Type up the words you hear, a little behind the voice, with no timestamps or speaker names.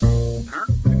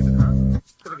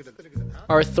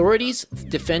Are authorities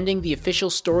defending the official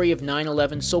story of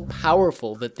 9/11 so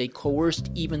powerful that they coerced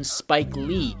even Spike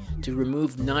Lee to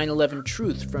remove 9/11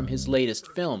 Truth from his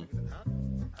latest film?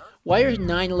 Why are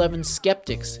 9/11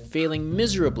 skeptics failing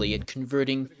miserably at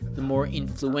converting the more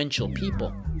influential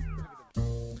people?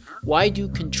 Why do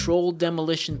controlled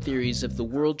demolition theories of the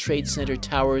World Trade Center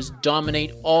towers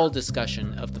dominate all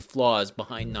discussion of the flaws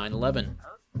behind 9/11?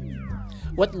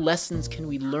 What lessons can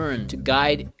we learn to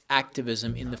guide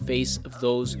activism in the face of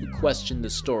those who question the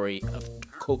story of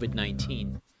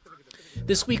COVID-19?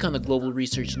 This week on the Global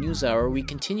Research News Hour, we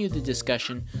continue the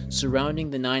discussion surrounding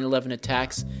the 9/11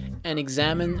 attacks and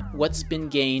examine what's been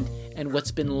gained and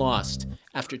what's been lost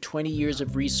after 20 years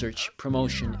of research,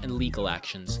 promotion, and legal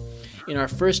actions. In our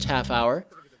first half hour,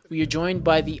 we are joined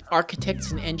by the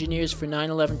Architects and Engineers for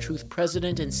 9/11 Truth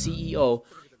President and CEO,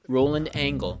 Roland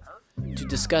Angle, to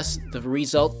discuss the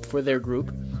result for their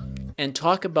group and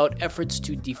talk about efforts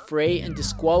to defray and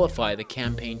disqualify the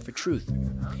Campaign for Truth.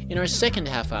 In our second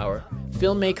half hour,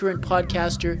 filmmaker and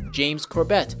podcaster James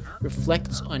Corbett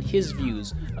reflects on his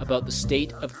views about the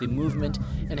state of the movement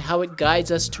and how it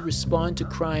guides us to respond to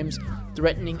crimes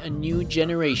threatening a new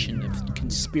generation of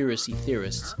conspiracy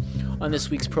theorists. On this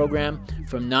week's program,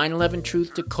 from 9/11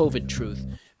 Truth to COVID Truth,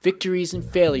 victories and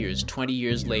failures 20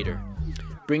 years later.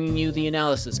 Bringing you the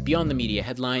analysis beyond the media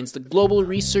headlines, the Global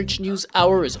Research News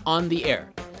Hour is on the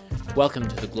air. Welcome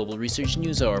to the Global Research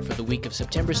News Hour for the week of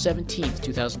September 17th,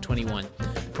 2021.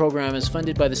 The program is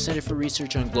funded by the Center for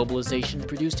Research on Globalization,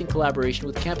 produced in collaboration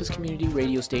with campus community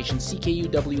radio station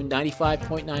CKUW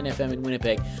 95.9 FM in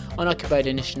Winnipeg, unoccupied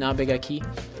Anishinaabegaki,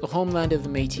 the homeland of the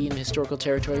Métis and the historical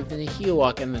territory of the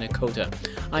Nahiawak and the Nakota.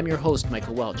 I'm your host,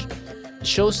 Michael Welch. The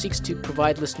show seeks to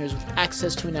provide listeners with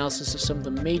access to analysis of some of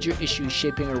the major issues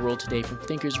shaping our world today from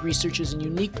thinkers, researchers, and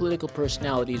unique political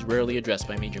personalities rarely addressed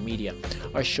by major media.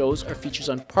 Our shows are features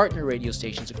on partner radio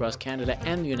stations across Canada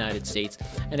and the United States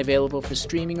and available for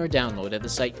streaming or download at the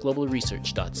site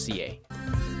globalresearch.ca.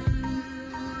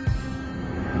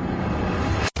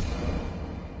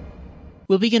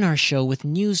 We'll begin our show with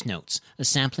News Notes, a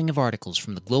sampling of articles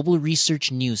from the Global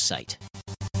Research News site.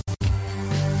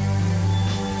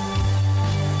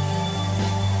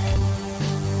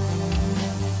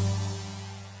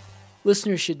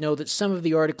 Listeners should know that some of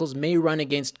the articles may run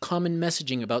against common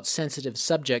messaging about sensitive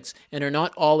subjects and are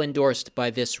not all endorsed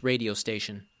by this radio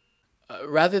station.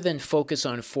 Rather than focus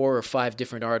on 4 or 5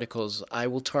 different articles, I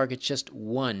will target just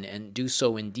one and do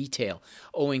so in detail,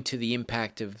 owing to the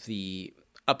impact of the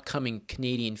upcoming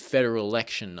Canadian federal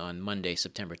election on Monday,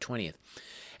 September 20th.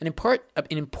 An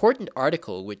important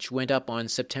article which went up on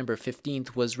September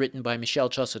 15th was written by Michelle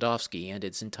Chossudovsky, and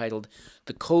it's entitled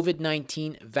The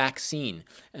COVID-19 Vaccine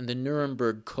and the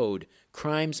Nuremberg Code,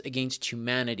 Crimes Against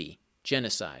Humanity,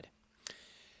 Genocide.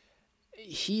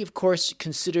 He, of course,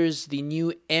 considers the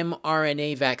new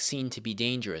mRNA vaccine to be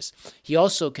dangerous. He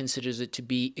also considers it to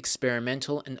be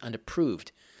experimental and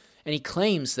unapproved. And he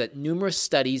claims that numerous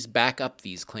studies back up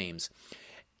these claims.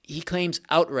 He claims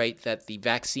outright that the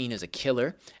vaccine is a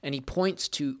killer, and he points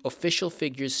to official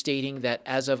figures stating that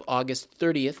as of August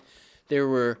 30th, there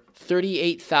were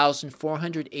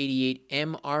 38,488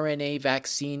 mRNA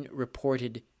vaccine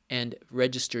reported and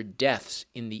registered deaths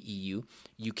in the EU,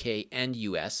 UK, and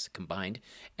US combined,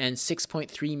 and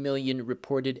 6.3 million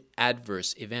reported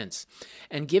adverse events.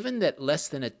 And given that less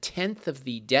than a tenth of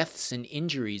the deaths and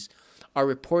injuries are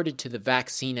reported to the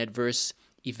Vaccine Adverse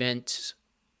Event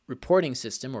Reporting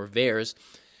System, or VAERS,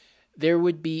 there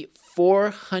would be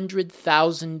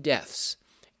 400,000 deaths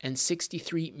and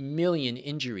 63 million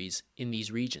injuries in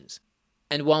these regions.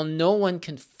 And while no one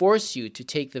can force you to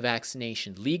take the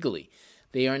vaccination legally,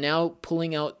 they are now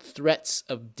pulling out threats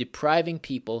of depriving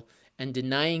people and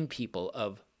denying people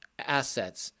of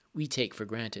assets we take for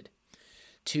granted.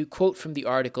 To quote from the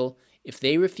article, if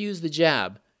they refuse the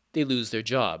jab, they lose their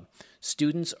job.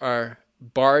 Students are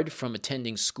barred from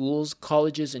attending schools,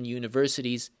 colleges, and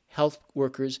universities. Health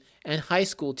workers and high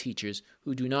school teachers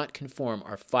who do not conform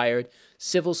are fired.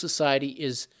 Civil society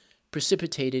is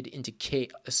precipitated into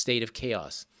a state of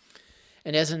chaos.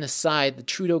 And as an aside, the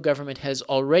Trudeau government has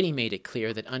already made it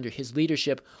clear that under his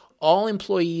leadership, all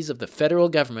employees of the federal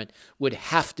government would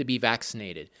have to be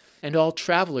vaccinated, and all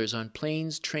travelers on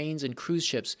planes, trains, and cruise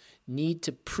ships need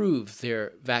to prove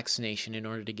their vaccination in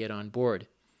order to get on board.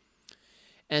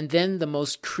 And then the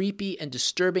most creepy and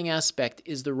disturbing aspect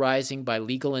is the rising by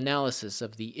legal analysis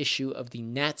of the issue of the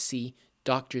Nazi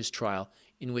doctors' trial,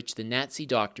 in which the Nazi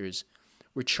doctors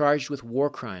were charged with war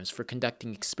crimes for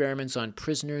conducting experiments on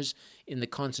prisoners in the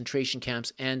concentration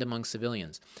camps and among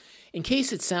civilians. In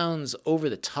case it sounds over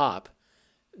the top,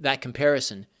 that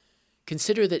comparison,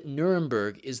 Consider that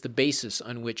Nuremberg is the basis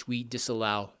on which we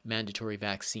disallow mandatory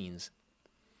vaccines.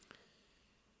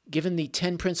 Given the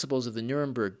 10 principles of the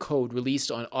Nuremberg Code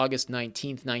released on August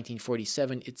 19,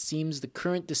 1947, it seems the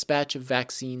current dispatch of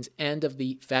vaccines and of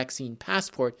the vaccine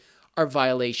passport are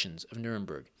violations of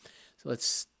Nuremberg. So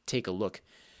let's take a look.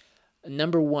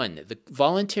 Number 1, the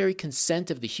voluntary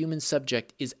consent of the human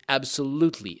subject is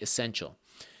absolutely essential.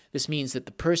 This means that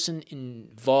the person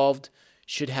involved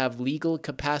should have legal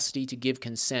capacity to give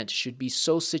consent, should be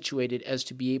so situated as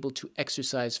to be able to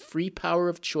exercise free power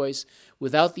of choice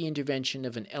without the intervention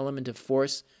of an element of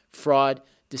force, fraud,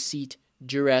 deceit,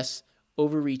 duress,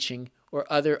 overreaching, or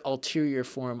other ulterior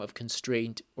form of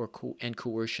constraint and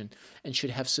coercion, and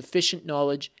should have sufficient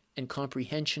knowledge and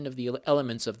comprehension of the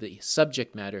elements of the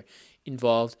subject matter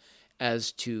involved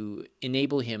as to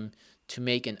enable him to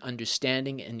make an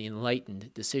understanding and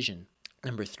enlightened decision.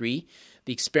 Number 3,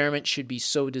 the experiment should be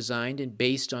so designed and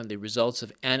based on the results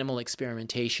of animal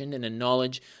experimentation and a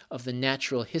knowledge of the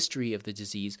natural history of the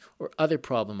disease or other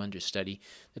problem under study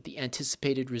that the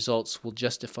anticipated results will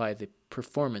justify the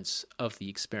performance of the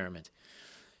experiment.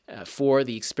 4,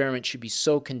 the experiment should be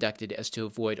so conducted as to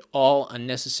avoid all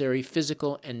unnecessary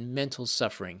physical and mental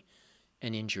suffering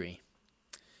and injury.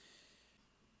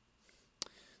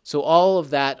 So all of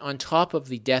that on top of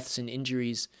the deaths and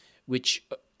injuries which,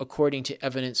 according to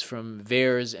evidence from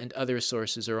VAERS and other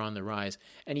sources, are on the rise.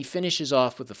 And he finishes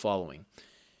off with the following.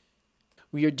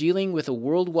 We are dealing with a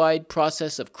worldwide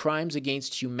process of crimes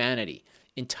against humanity.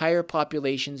 Entire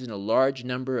populations in a large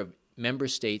number of member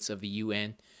states of the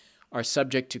UN are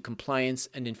subject to compliance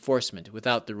and enforcement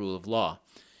without the rule of law.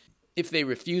 If they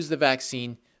refuse the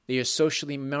vaccine, they are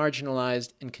socially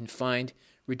marginalized and confined,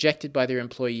 rejected by their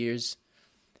employers,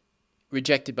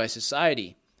 rejected by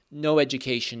society. No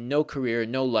education, no career,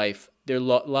 no life. Their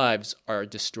lives are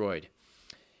destroyed.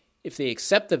 If they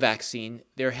accept the vaccine,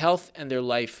 their health and their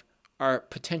life are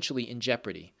potentially in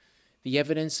jeopardy. The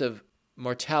evidence of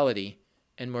mortality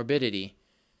and morbidity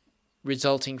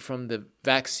resulting from the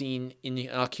vaccine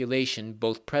inoculation,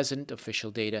 both present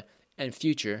official data and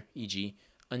future, e.g.,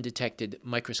 undetected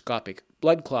microscopic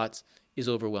blood clots, is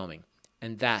overwhelming.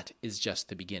 And that is just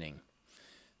the beginning.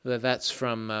 That's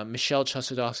from Michel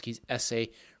Chossudovsky's essay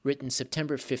written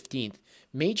September 15th.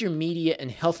 Major media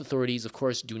and health authorities, of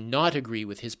course, do not agree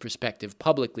with his perspective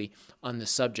publicly on the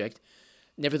subject.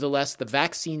 Nevertheless, the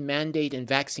vaccine mandate and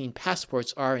vaccine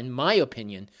passports are, in my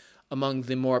opinion, among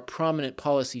the more prominent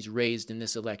policies raised in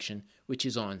this election, which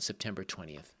is on September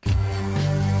 20th.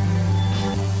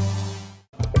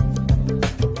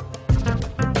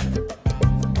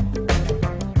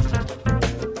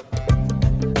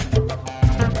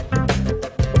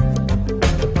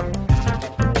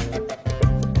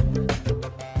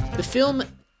 The film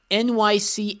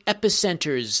NYC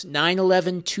Epicenters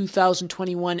 9/11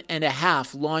 2021 and a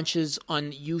half launches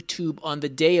on YouTube on the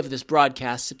day of this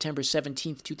broadcast, September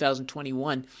 17th,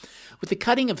 2021, with a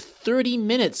cutting of 30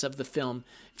 minutes of the film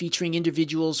featuring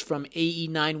individuals from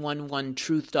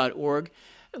AE911truth.org.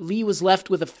 Lee was left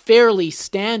with a fairly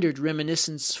standard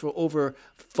reminiscence for over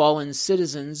fallen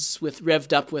citizens,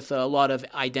 revved up with a lot of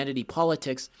identity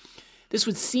politics. This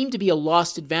would seem to be a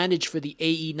lost advantage for the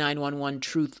AE911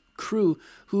 Truth crew,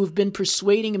 who have been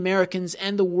persuading Americans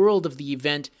and the world of the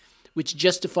event, which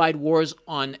justified wars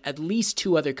on at least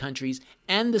 2 other countries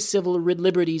and the civil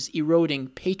liberties eroding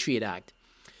Patriot Act.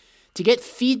 To get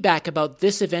feedback about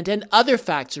this event and other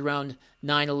facts around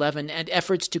 9/11 and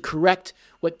efforts to correct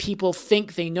what people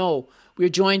think they know, we're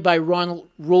joined by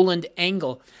Roland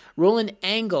Angle. Roland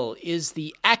Angle is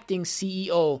the acting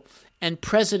CEO and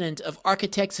president of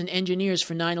Architects and Engineers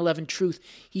for 9/11 Truth.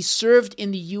 He served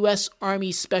in the U.S.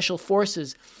 Army Special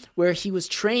Forces, where he was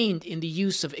trained in the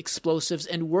use of explosives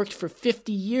and worked for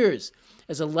 50 years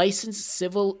as a licensed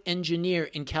civil engineer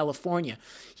in California.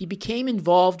 He became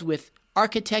involved with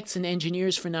Architects and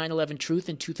Engineers for 9/11 Truth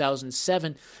in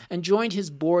 2007 and joined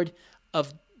his board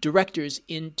of directors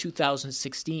in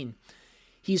 2016.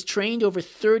 He's trained over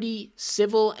 30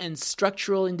 civil and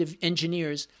structural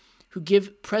engineers who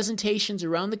give presentations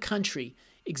around the country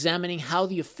examining how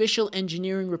the official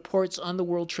engineering reports on the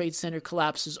World Trade Center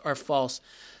collapses are false.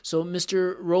 So,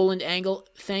 Mr. Roland Angle,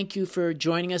 thank you for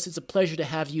joining us. It's a pleasure to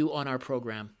have you on our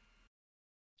program.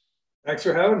 Thanks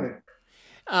for having me.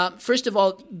 First of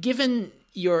all, given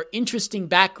your interesting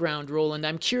background, Roland,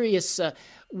 I'm curious,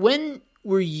 when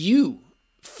were you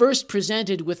first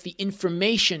presented with the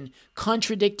information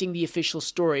contradicting the official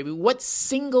story? What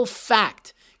single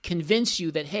fact convince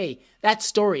you that, hey, that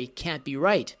story can't be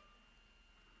right?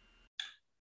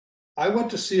 I went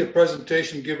to see a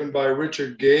presentation given by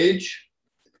Richard Gage.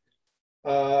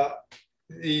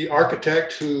 the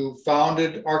architect who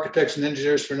founded Architects and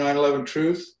Engineers for 9/11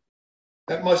 Truth.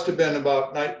 That must have been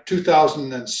about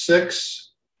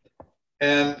 2006.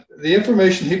 And the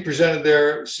information he presented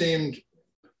there seemed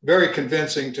very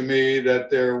convincing to me that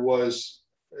there was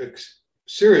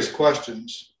serious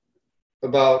questions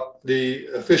about the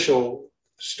official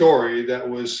story that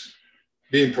was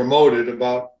being promoted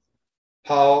about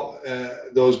how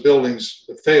those buildings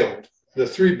failed, the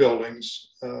three buildings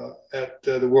at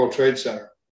the World Trade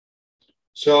Center.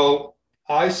 So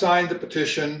I signed the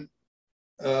petition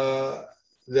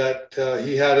that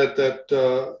he had at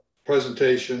that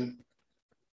presentation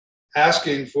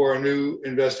asking for a new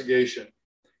investigation.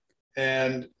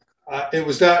 And it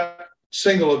was that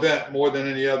single event more than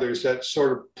any others that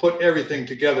sort of put everything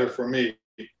together for me.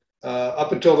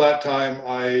 Up until that time,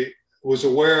 I was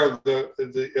aware of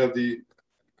the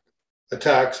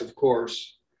attacks, of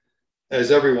course,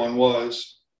 as everyone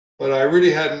was, but I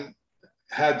really hadn't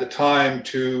had the time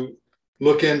to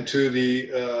look into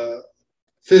the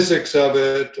physics of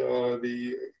it or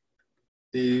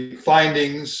the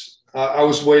findings. I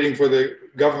was waiting for the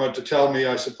government to tell me,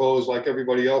 I suppose, like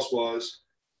everybody else was.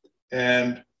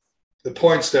 And the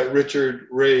points that Richard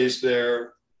raised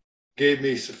there gave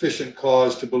me sufficient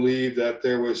cause to believe that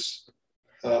there was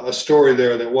a story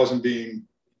there that wasn't being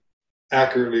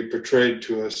accurately portrayed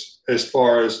to us as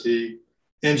far as the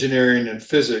engineering and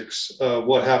physics of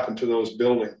what happened to those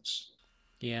buildings.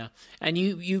 Yeah, and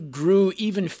you grew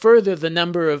even further the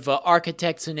number of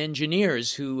architects and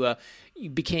engineers who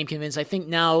became convinced. I think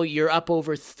now you're up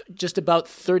over just about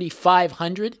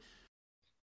 3,500.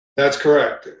 That's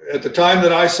correct. At the time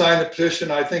that I signed the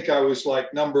petition, I think I was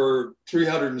like number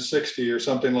 360 or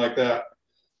something like that.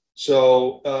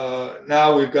 So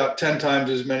now we've got 10 times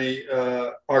as many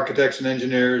architects and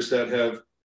engineers that have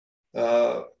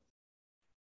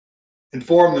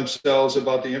inform themselves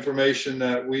about the information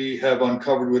that we have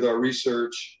uncovered with our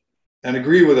research and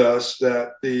agree with us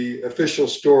that the official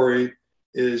story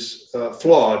is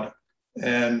flawed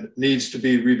and needs to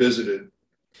be revisited.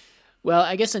 Well,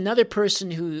 I guess another person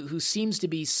who seems to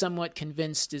be somewhat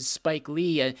convinced is Spike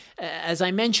Lee. As I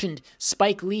mentioned,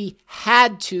 Spike Lee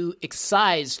had to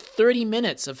excise 30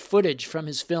 minutes of footage from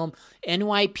his film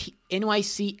NYC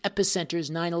Epicenter's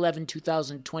 9/11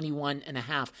 2021 and a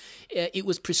half. It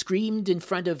was prescreened in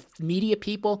front of media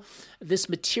people. This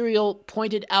material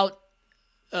pointed out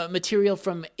material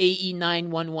from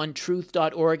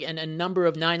AE911truth.org and a number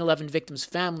of 9/11 victims'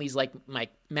 families like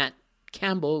Matt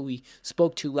Campbell, we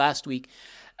spoke to last week,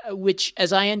 which,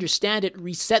 as I understand it,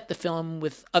 reset the film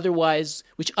which otherwise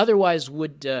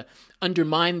would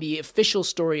undermine the official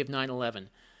story of 9/11.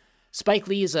 Spike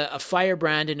Lee is a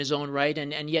firebrand in his own right,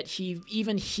 and yet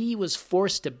he was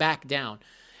forced to back down.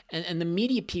 And the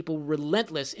media people were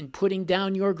relentless in putting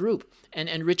down your group,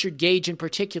 and Richard Gage in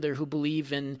particular, who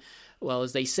believe in, well,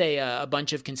 as they say, a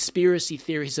bunch of conspiracy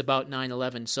theories about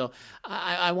 9/11. So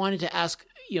I wanted to ask,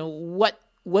 what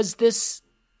was this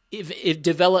if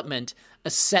development a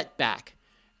setback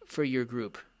for your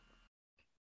group?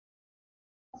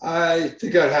 I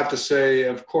think I'd have to say,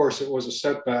 of course, it was a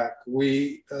setback.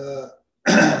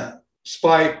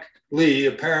 Spike Lee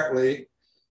apparently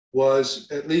was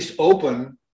at least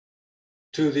open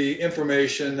to the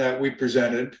information that we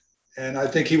presented. And I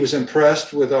think he was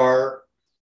impressed with our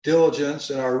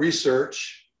diligence and our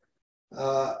research.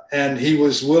 And he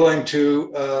was willing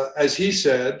to, as he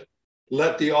said,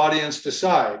 let the audience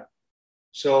decide.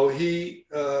 So he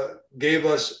gave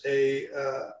us a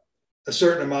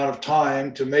certain amount of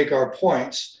time to make our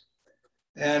points.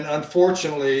 And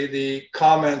unfortunately, the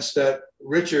comments that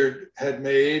Richard had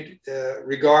made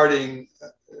regarding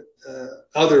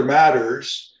other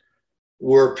matters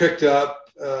were picked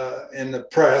up in the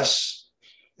press,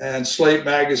 and Slate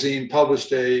magazine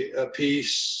published a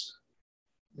piece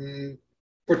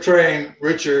portraying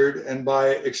Richard, and by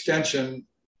extension,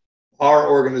 our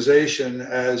organization,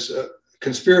 as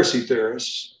conspiracy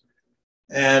theorists.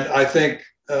 And I think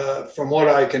from what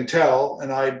I can tell,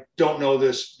 and I don't know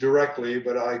this directly,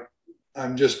 but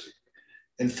I'm just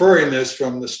inferring this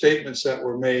from the statements that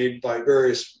were made by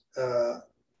various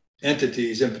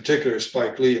entities, in particular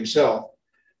Spike Lee himself,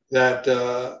 that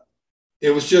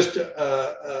it was just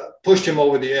pushed him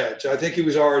over the edge. I think he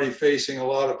was already facing a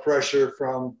lot of pressure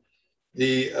from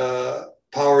the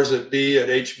powers that be at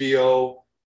HBO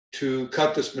to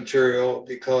cut this material,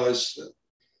 because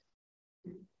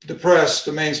the press,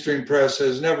 the mainstream press,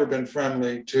 has never been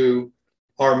friendly to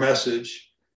our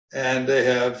message, and they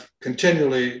have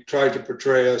continually tried to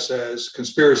portray us as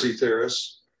conspiracy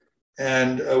theorists.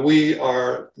 And we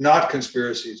are not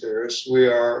conspiracy theorists. We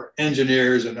are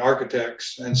engineers and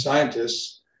architects and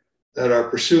scientists that are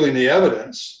pursuing the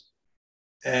evidence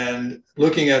and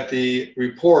looking at the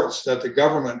reports that the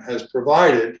government has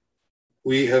provided,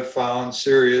 we have found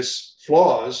serious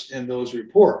flaws in those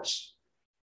reports.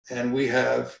 And we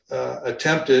have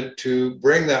attempted to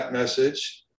bring that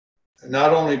message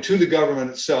not only to the government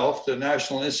itself, the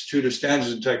National Institute of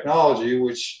Standards and Technology,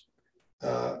 which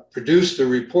produced the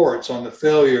reports on the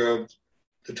failure of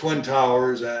the Twin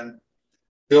Towers and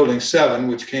Building 7,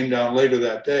 which came down later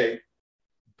that day.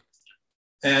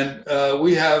 And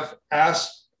we have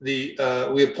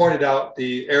pointed out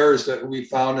the errors that we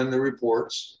found in the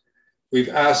reports. We've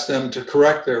asked them to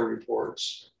correct their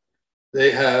reports.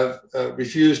 They have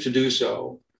refused to do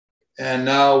so. And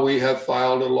now we have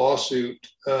filed a lawsuit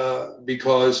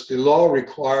because the law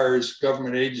requires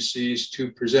government agencies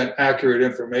to present accurate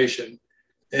information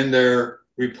in their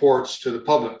reports to the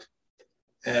public.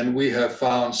 And we have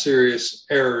found serious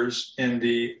errors in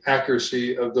the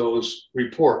accuracy of those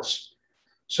reports.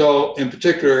 So in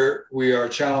particular, we are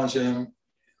challenging them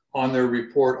on their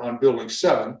report on Building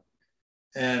 7.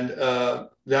 And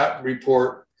that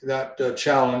report, that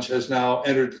challenge has now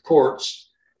entered the courts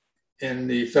in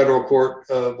the federal court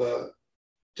of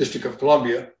District of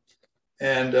Columbia.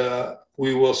 And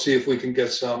we will see if we can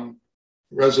get some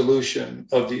resolution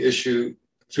of the issue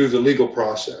through the legal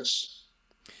process.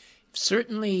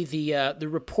 Certainly the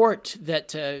report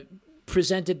that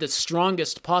presented the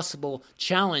strongest possible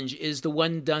challenge is the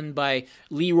one done by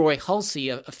Leroy Hulsey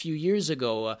a few years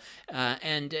ago,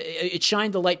 and it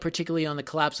shined the light particularly on the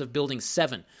collapse of Building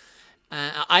 7.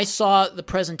 I saw the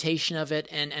presentation of it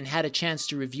and had a chance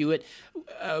to review it.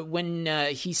 When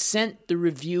he sent the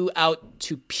review out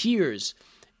to peers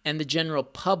and the general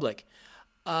public,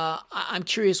 I'm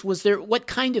curious, what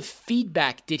kind of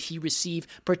feedback did he receive,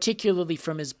 particularly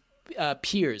from his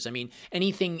peers? I mean,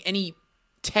 any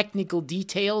technical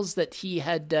details that he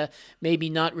had maybe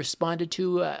not responded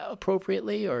to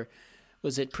appropriately, or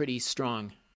was it pretty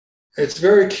strong? It's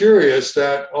very curious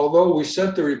that although we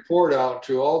sent the report out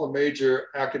to all the major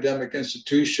academic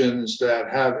institutions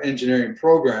that have engineering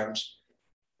programs,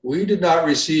 we did not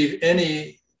receive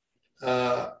any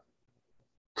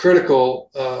critical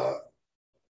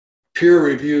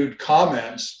peer-reviewed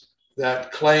comments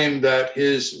that claimed that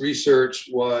his research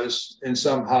was in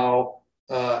somehow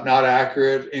not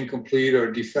accurate, incomplete, or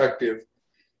defective.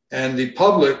 And the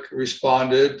public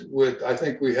responded with, I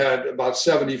think we had about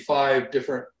 75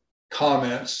 different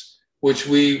comments, which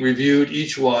we reviewed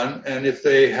each one. And if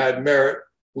they had merit,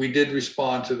 we did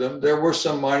respond to them. There were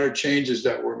some minor changes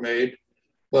that were made,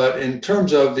 but in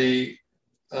terms of the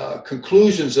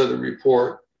conclusions of the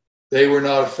report, they were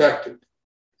not affected.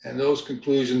 And those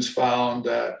conclusions found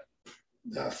that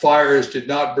fires did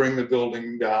not bring the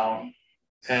building down,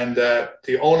 and that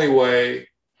the only way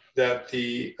that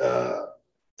the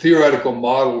theoretical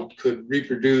model could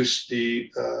reproduce the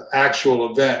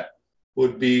actual event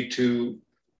would be to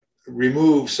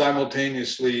remove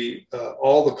simultaneously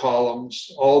all the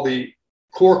columns, all the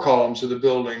core columns of the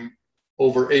building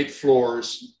over 8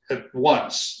 floors at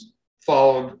once,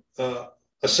 followed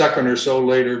a second or so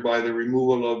later by the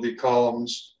removal of the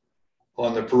columns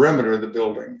on the perimeter of the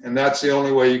building. And that's the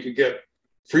only way you could get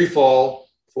free fall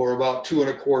for about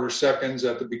 2.25 seconds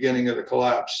at the beginning of the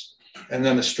collapse, and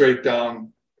then a straight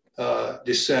down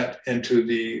descent into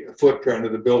the footprint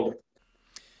of the building.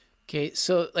 Okay,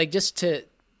 so like just to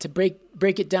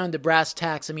break it down to brass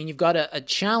tacks, I mean, you've got a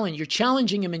challenge. You're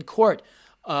challenging him in court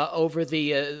over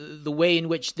the way in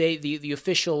which the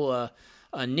official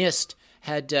NIST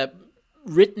had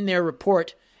written their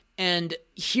report. And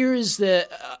here's a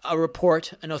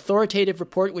report, an authoritative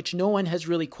report, which no one has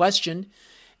really questioned.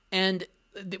 And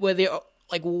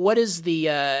what is the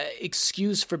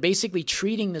excuse for basically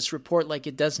treating this report like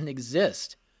it doesn't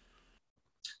exist?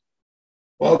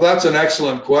 Well, that's an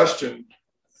excellent question.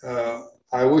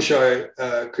 I wish I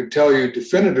could tell you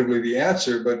definitively the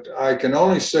answer, but I can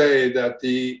only say that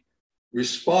the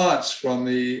response from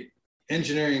the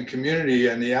engineering community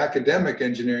and the academic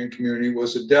engineering community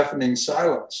was a deafening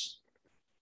silence.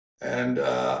 And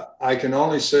I can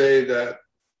only say that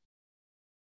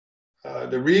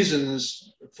the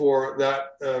reasons for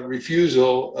that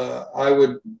refusal, I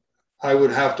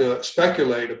would have to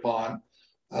speculate upon,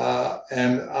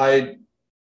 and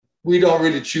we don't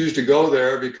really choose to go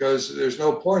there because there's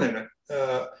no point in it.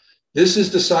 This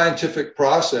is the scientific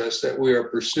process that we are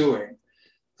pursuing.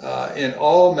 In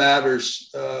all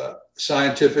matters,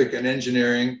 scientific and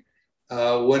engineering,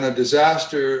 when a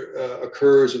disaster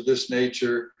occurs of this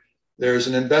nature, there's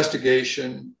an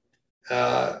investigation.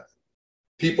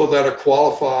 People that are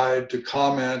qualified to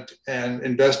comment and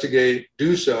investigate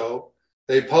do so.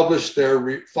 They publish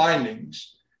their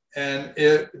findings, and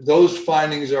those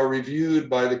findings are reviewed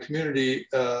by the community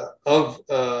of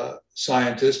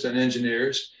scientists and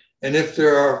engineers. And if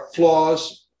there are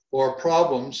flaws or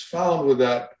problems found with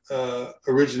that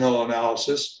original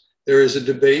analysis, there is a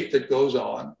debate that goes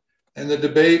on. And the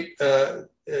debate,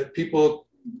 people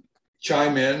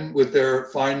chime in with their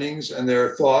findings and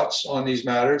their thoughts on these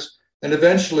matters. And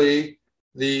eventually,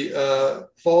 the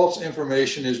false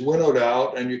information is winnowed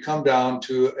out, and you come down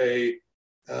to a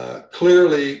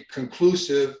clearly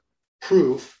conclusive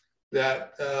proof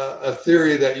that a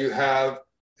theory that you have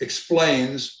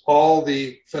explains all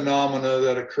the phenomena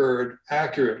that occurred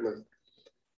accurately.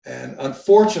 And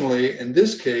unfortunately, in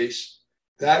this case,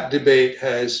 that debate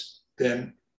has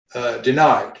been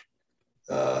denied.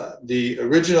 The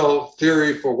original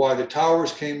theory for why the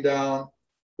towers came down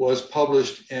was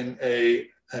published in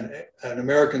an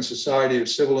American Society of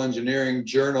Civil Engineering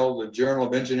journal, the Journal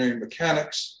of Engineering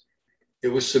Mechanics. It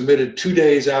was submitted 2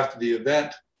 days after the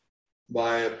event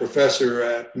by a professor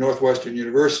at Northwestern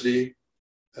University,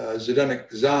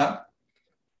 Zdenek Zant.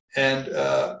 And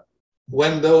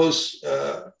when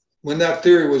that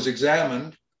theory was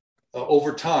examined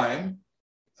over time,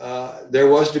 there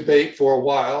was debate for a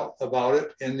while about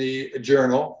it in the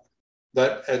journal,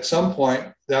 but at some point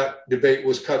that debate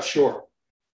was cut short.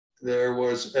 There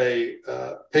was a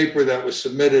paper that was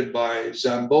submitted by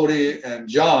Zambodi and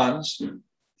Johns,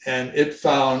 and it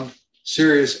found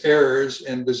serious errors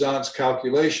in Besant's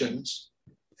calculations.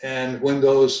 And when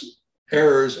those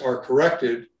errors are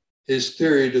corrected, his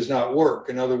theory does not work.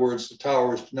 In other words, the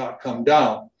towers do not come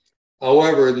down.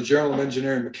 However, the Journal of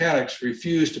Engineering Mechanics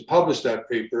refused to publish that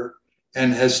paper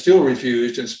and has still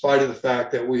refused, in spite of the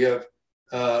fact that we have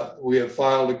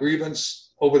filed a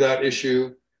grievance over that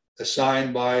issue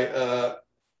assigned by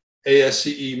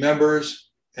ASCE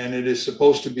members, and it is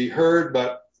supposed to be heard,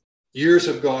 but years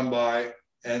have gone by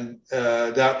and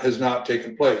that has not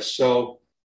taken place. So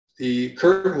the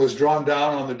curtain was drawn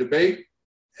down on the debate,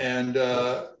 and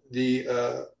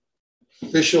the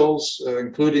officials,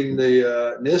 including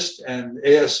the NIST and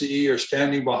ASCE, are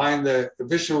standing behind the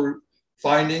official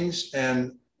findings,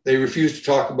 and they refuse to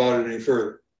talk about it any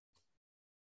further.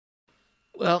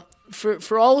 Well,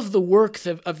 for all of the work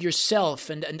of yourself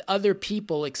and other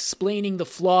people explaining the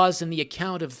flaws in the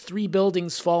account of 3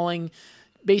 buildings falling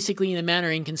basically in a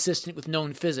manner inconsistent with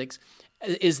known physics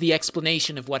is the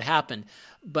explanation of what happened.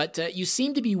 But you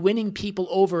seem to be winning people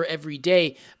over every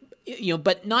day,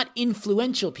 but not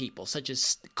influential people such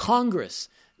as Congress,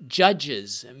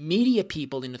 judges, media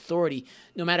people in authority.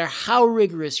 No matter how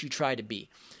rigorous you try to be,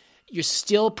 you're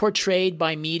still portrayed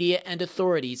by media and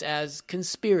authorities as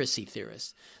conspiracy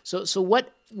theorists. So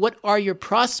what are your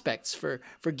prospects for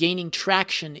gaining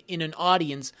traction in an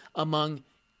audience among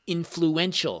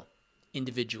influential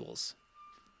individuals?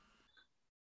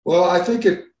 Well, I think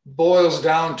it boils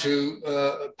down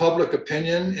to public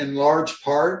opinion in large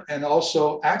part, and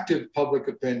also active public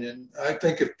opinion. I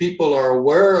think if people are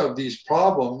aware of these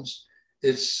problems,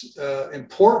 it's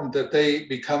important that they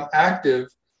become active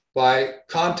by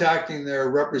contacting their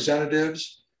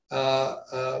representatives,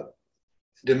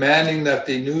 demanding that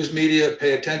the news media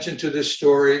pay attention to this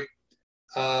story.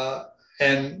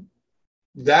 And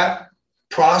that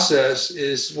process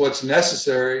is what's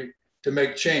necessary to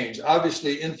make change.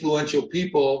 Obviously, influential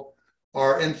people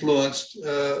are influenced,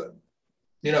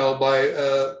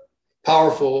 by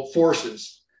powerful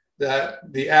forces that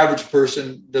the average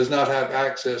person does not have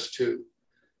access to.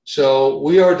 So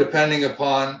we are depending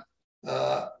upon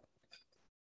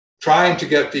trying to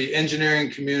get the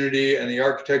engineering community and the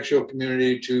architectural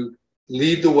community to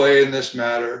lead the way in this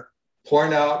matter,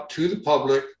 point out to the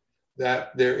public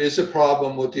that there is a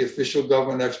problem with the official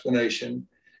government explanation,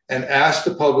 and ask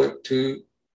the public to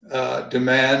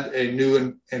demand a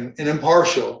new and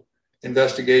impartial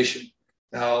investigation.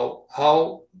 Now,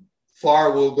 how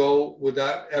far we'll go with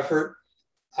that effort,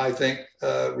 I think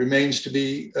remains to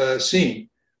be seen.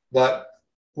 But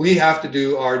we have to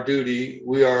do our duty.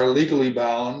 We are legally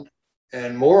bound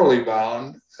and morally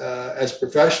bound as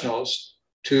professionals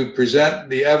to present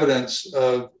the evidence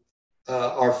of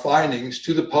our findings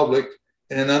to the public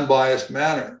in an unbiased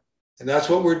manner. And that's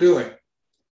what we're doing.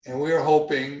 And we are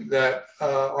hoping that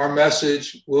our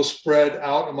message will spread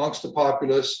out amongst the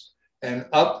populace and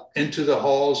up into the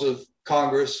halls of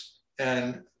Congress,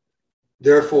 and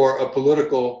therefore a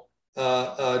political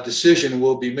decision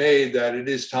will be made that it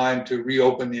is time to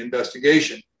reopen the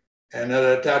investigation. And that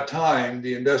at that time,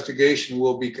 the investigation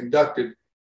will be conducted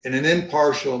in an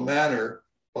impartial manner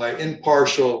by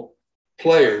impartial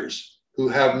players who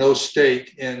have no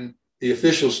stake in the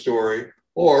official story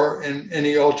or in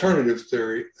any alternative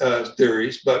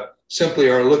theories, but simply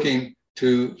are looking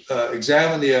to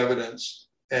examine the evidence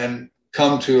and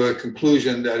come to a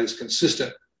conclusion that is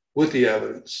consistent with the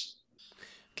evidence.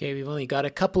 Okay, we've only got a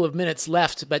couple of minutes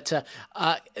left, but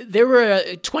there were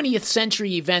 20th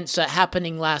century events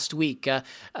happening last week.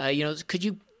 Could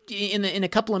you, in a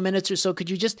couple of minutes or so, could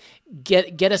you just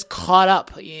get us caught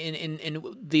up in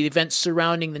the events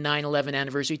surrounding the 9/11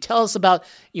 anniversary? Tell us about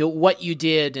what you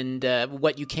did and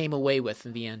what you came away with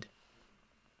in the end.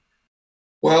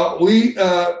 Well, we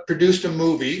produced a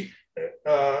movie.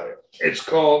 It's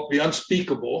called The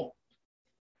Unspeakable,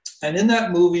 and in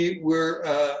that movie,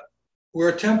 we're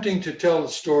attempting to tell the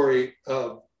story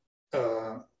of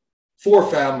 4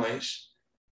 families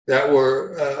that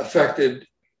were affected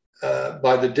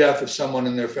by the death of someone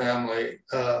in their family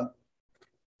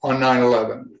on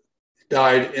 9/11,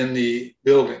 died in the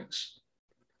buildings.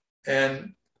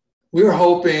 And we're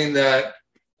hoping that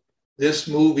this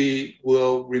movie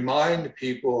will remind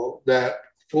people that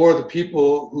for the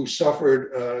people who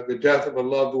suffered the death of a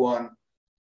loved one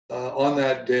on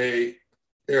that day,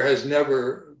 there has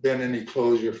never been any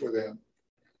closure for them.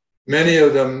 Many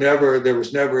of them there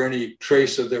was never any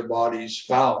trace of their bodies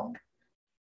found,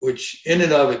 which in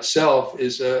and of itself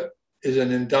is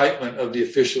an indictment of the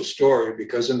official story,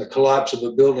 because in the collapse of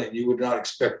a building, you would not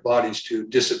expect bodies to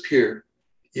disappear.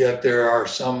 Yet there are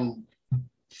some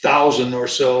 1,000 or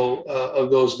so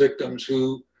of those victims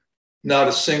who not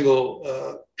a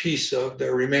single piece of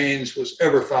their remains was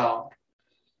ever found.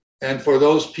 And for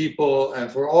those people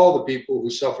and for all the people who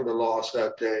suffered a loss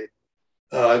that day,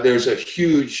 there's a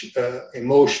huge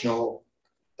emotional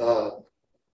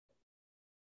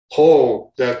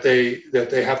hole that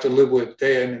they have to live with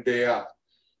day in and day out.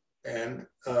 And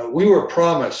we were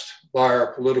promised by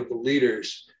our political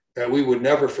leaders that we would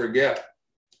never forget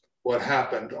what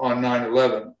happened on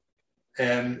 9/11.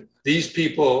 And these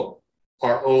people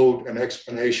are owed an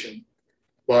explanation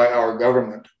by our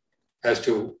government as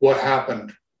to what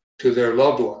happened to their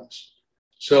loved ones.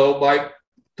 So by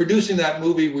producing that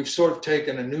movie, we've sort of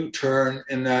taken a new turn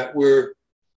in that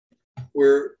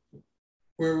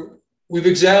we've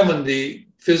examined the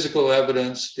physical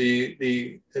evidence,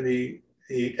 the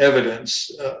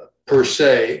evidence per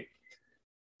se,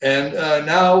 and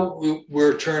now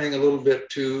we're turning a little bit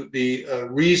to the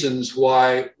reasons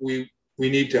why we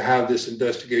need to have this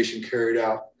investigation carried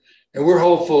out. And we're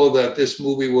hopeful that this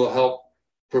movie will help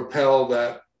propel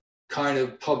that kind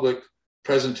of public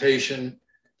presentation,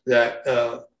 that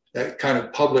kind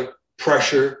of public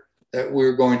pressure that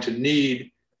we're going to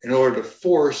need in order to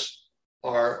force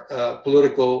our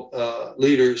political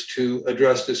leaders to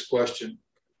address this question.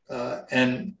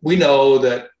 And we know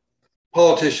that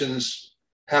politicians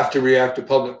have to react to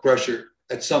public pressure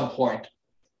at some point.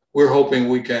 We're hoping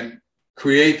we can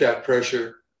create that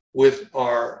pressure with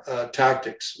our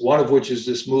tactics, one of which is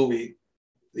this movie,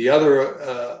 the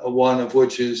other one of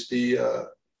which is the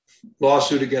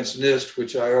lawsuit against NIST,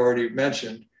 which I already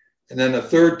mentioned, and then a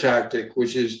third tactic,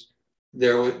 which is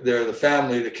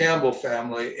the Campbell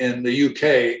family in the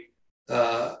UK,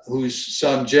 whose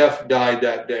son Jeff died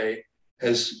that day.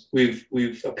 As we've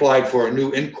applied for a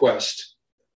new inquest,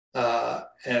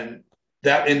 and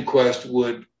that inquest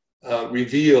would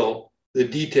reveal the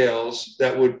details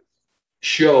that would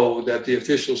show that the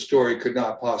official story could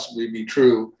not possibly be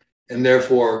true, and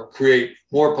therefore create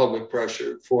more public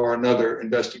pressure for another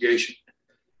investigation.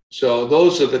 So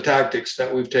those are the tactics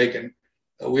that we've taken.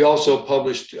 We also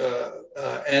published,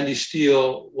 Andy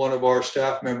Steele, one of our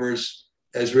staff members,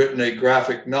 has written a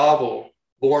graphic novel,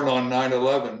 Born on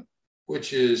 9/11,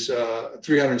 which is a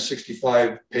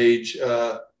 365-page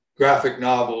graphic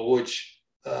novel, which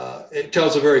it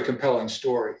tells a very compelling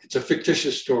story. It's a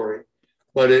fictitious story,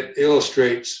 but it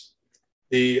illustrates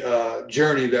the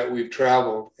journey that we've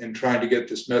traveled in trying to get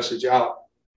this message out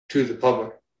to the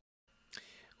public.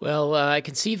 Well, I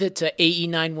can see that AE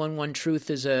 911 Truth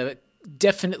is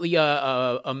definitely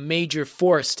a major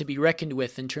force to be reckoned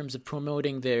with in terms of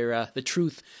promoting the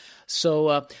truth.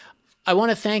 So I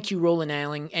want to thank you, Roland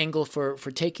Angle,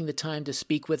 for taking the time to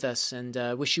speak with us, and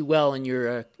wish you well in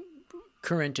your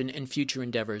current and future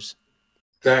endeavors.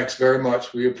 Thanks very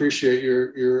much. We appreciate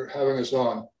your having us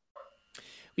on.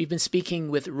 We've been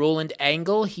speaking with Roland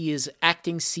Angle. He is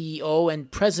acting CEO and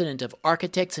president of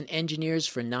Architects and Engineers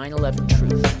for 9/11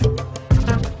 Truth.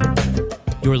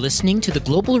 You're listening to the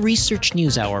Global Research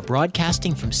News Hour,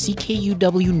 broadcasting from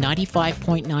CKUW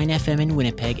 95.9 FM in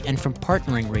Winnipeg and from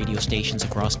partnering radio stations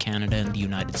across Canada and the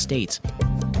United States.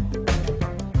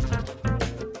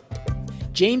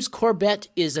 James Corbett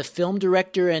is a film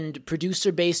director and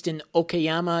producer based in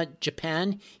Okayama,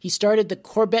 Japan. He started the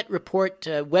Corbett Report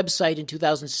website in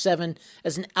 2007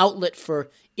 as an outlet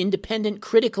for independent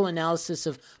critical analysis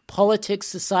of politics,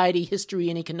 society,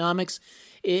 history, and economics.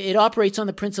 It operates on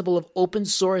the principle of open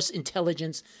source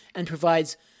intelligence and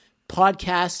provides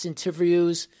podcasts,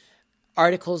 interviews,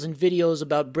 articles, and videos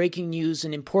about breaking news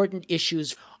and important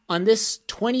issues. On this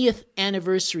 20th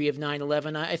anniversary of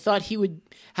 9/11, I thought he would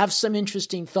have some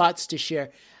interesting thoughts to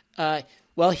share.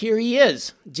 Well, here he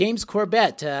is, James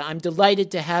Corbett. I'm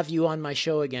delighted to have you on my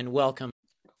show again. Welcome.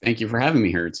 Thank you for having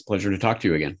me here. It's a pleasure to talk to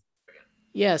you again.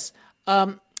 Yes.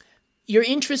 Your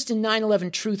interest in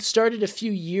 9/11 Truth started a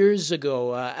few years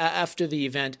ago after the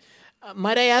event.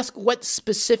 Might I ask what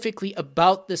specifically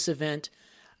about this event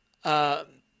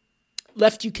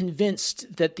left you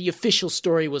convinced that the official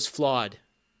story was flawed?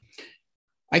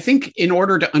 I think in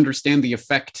order to understand the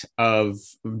effect of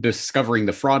discovering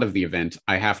the fraud of the event,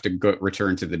 I have to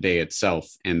return to the day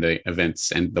itself and the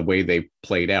events and the way they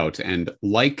played out. And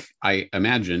like I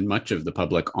imagine much of the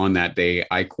public on that day,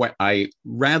 I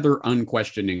rather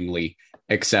unquestioningly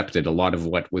accepted a lot of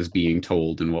what was being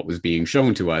told and what was being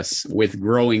shown to us, with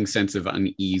growing sense of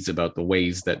unease about the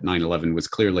ways that 9/11 was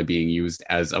clearly being used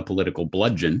as a political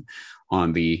bludgeon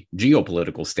on the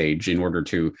geopolitical stage in order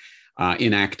to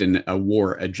enact a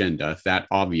war agenda. That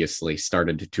obviously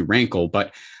started to rankle,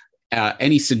 but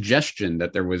any suggestion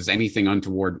that there was anything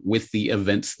untoward with the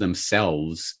events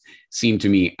themselves seemed to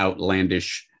me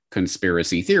outlandish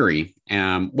conspiracy theory,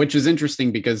 which is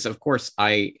interesting because, of course,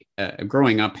 I,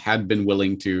 growing up, had been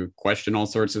willing to question all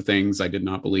sorts of things. I did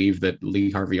not believe that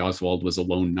Lee Harvey Oswald was a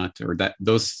lone nut or that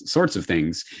those sorts of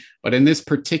things. But in this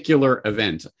particular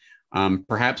event,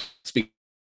 perhaps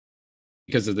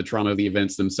because of the trauma of the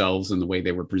events themselves and the way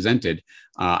they were presented,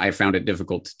 I found it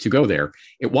difficult to go there.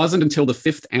 It wasn't until the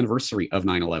 5th anniversary of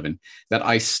 9/11 that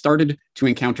I started to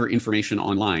encounter information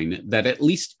online that at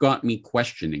least got me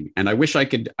questioning. And I wish I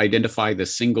could identify the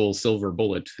single silver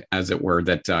bullet, as it were,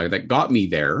 that got me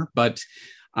there. But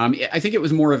I think it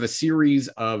was more of a series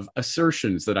of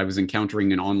assertions that I was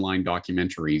encountering in online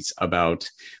documentaries about,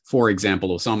 for example,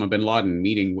 Osama bin Laden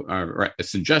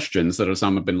suggestions that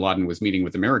Osama bin Laden was meeting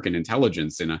with American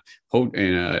intelligence in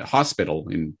a hospital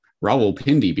in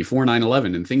Rawalpindi before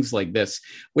 9/11 and things like this,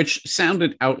 which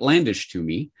sounded outlandish to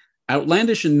me,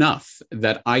 outlandish enough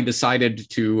that I decided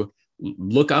to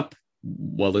look up,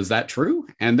 well, is that true?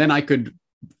 And then I could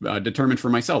determined for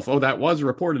myself, that was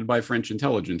reported by French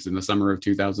intelligence in the summer of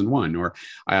 2001. Or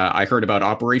I heard about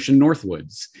Operation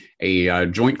Northwoods, a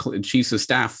joint chiefs of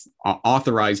staff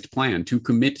authorized plan to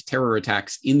commit terror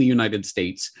attacks in the United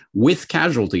States with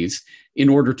casualties in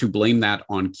order to blame that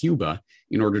on Cuba,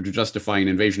 in order to justify an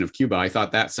invasion of Cuba. I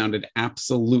thought that sounded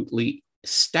absolutely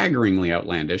staggeringly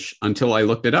outlandish until I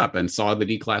looked it up and saw the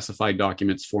declassified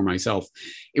documents for myself.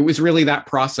 It was really that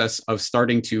process of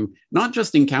starting to not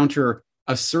just encounter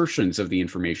assertions of the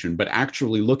information, but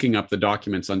actually looking up the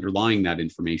documents underlying that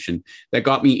information that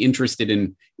got me interested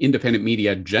in independent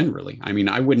media generally. I mean,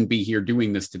 I wouldn't be here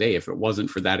doing this today if it wasn't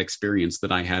for that experience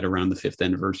that I had around the 5th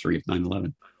anniversary of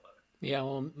 9/11. Yeah,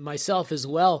 well, myself as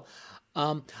well.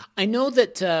 I know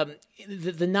that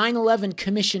the 9/11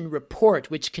 Commission report,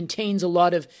 which contains a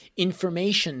lot of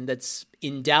information that's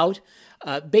in doubt,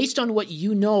 based on what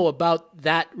you know about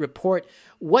that report,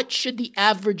 what should the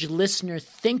average listener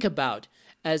think about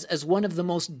as one of the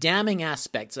most damning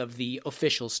aspects of the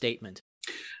official statement?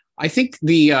 I think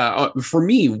for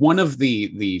me, one of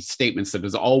the statements that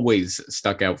has always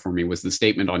stuck out for me was the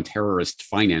statement on terrorist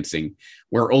financing,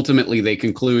 where ultimately they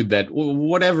conclude that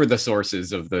whatever the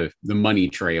sources of the money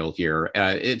trail here,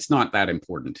 it's not that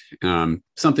important.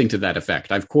 Something to that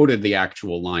effect. I've quoted the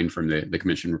actual line from the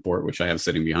commission report, which I have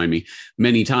sitting behind me,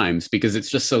 many times, because it's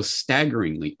just so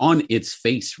staggeringly on its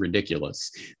face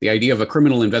ridiculous. The idea of a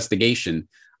criminal investigation,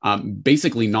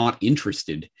 basically not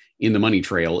interested in the money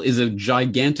trail, is a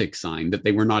gigantic sign that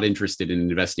they were not interested in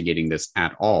investigating this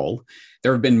at all.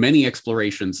 There have been many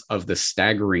explorations of the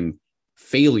staggering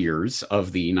failures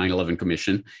of the 9/11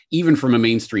 Commission, even from a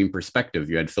mainstream perspective.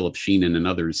 You had Philip Sheenan and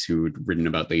others who had written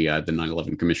about the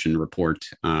 9/11 Commission report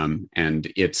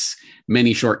and its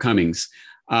many shortcomings.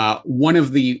 One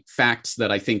of the facts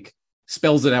that I think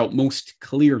spells it out most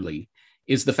clearly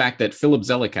is the fact that Philip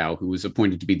Zelikow, who was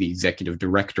appointed to be the executive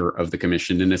director of the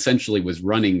commission and essentially was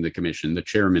running the commission, the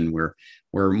chairman were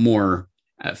more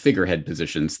figurehead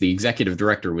positions. The executive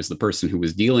director was the person who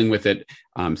was dealing with it,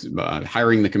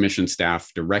 hiring the commission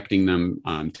staff, directing them,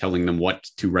 telling them what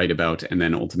to write about, and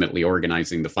then ultimately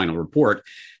organizing the final report.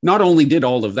 Not only did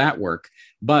all of that work,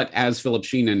 But as Philip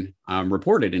Sheenan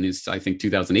reported in his, I think,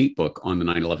 2008 book on the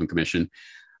 9/11 Commission,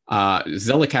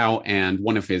 Zelikow and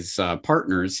one of his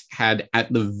partners had,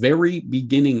 at the very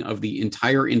beginning of the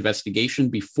entire investigation,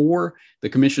 before the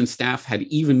commission staff had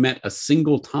even met a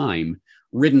single time,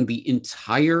 written the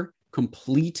entire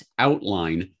complete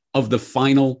outline of the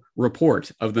final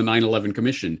report of the 9/11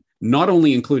 Commission, not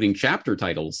only including chapter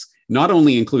titles, not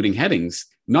only including headings,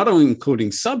 not only including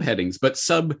subheadings, but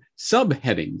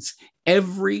subheadings.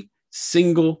 Every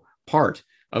single part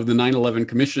of the 9/11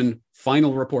 Commission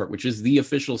final report, which is the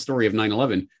official story of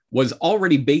 9/11, was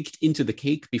already baked into the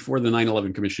cake before the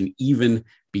 9/11 Commission even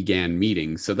began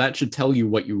meeting. So that should tell you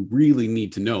what you really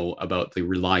need to know about the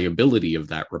reliability of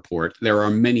that report. There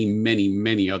are many, many,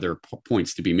 many other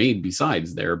points to be made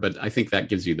besides there, but I think that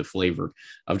gives you the flavor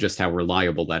of just how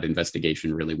reliable that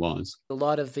investigation really was. A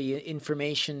lot of the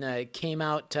information came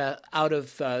out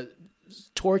of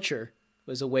torture.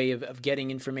 Was a way of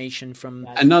getting information from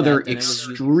another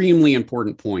extremely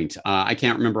important point. I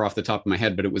can't remember off the top of my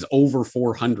head, but it was over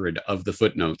 400 of the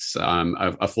footnotes,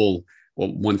 a full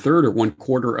 1/3 or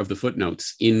 1/4 of the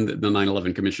footnotes in the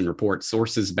 9/11 Commission report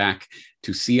sources back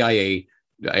to CIA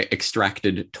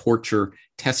extracted torture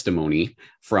testimony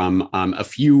from a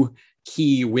few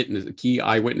key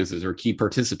eyewitnesses or key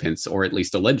participants, or at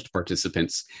least alleged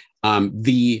participants,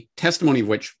 the testimony of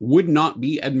which would not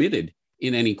be admitted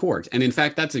in any court. And in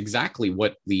fact, that's exactly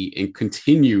what the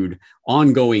continued,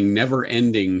 ongoing,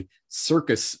 never-ending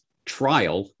circus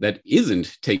trial that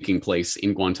isn't taking place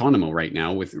in Guantanamo right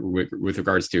now with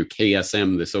regards to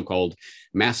KSM, the so-called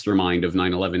mastermind of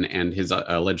 9/11 and his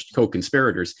alleged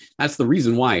co-conspirators. That's the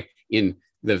reason why in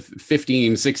the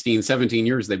 15, 16, 17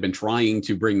 years they've been trying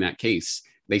to bring that case,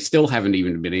 they still haven't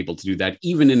even been able to do that,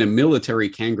 even in a military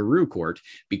kangaroo court,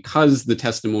 because the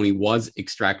testimony was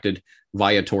extracted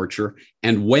via torture.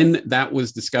 And when that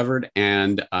was discovered,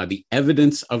 and the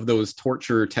evidence of those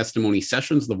torture testimony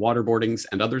sessions, the waterboardings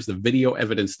and others, the video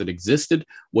evidence that existed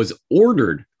was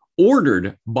ordered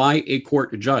by a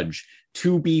court judge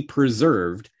to be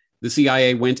preserved, the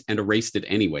CIA went and erased it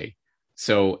anyway.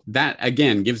 So that,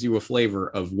 again, gives you a flavor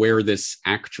of where this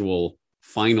actual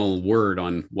final word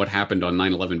on what happened on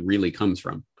 9/11 really comes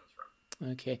from.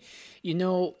 Okay. You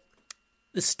know,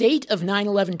 the state of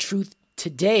 9/11 truth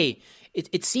today,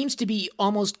 it seems to be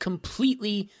almost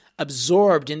completely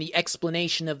absorbed in the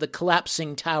explanation of the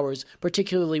collapsing towers,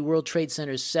 particularly World Trade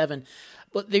Center 7.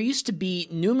 But there used to be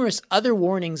numerous other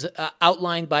warnings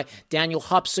outlined by Daniel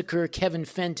Hopsiker, Kevin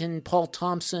Fenton, Paul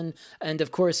Thompson, and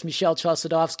of course, Michel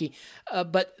Chossudovsky.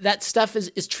 But that stuff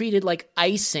is treated like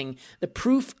icing. The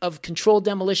proof of controlled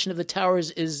demolition of the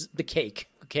towers is the cake,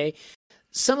 okay?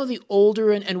 Some of the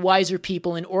older and wiser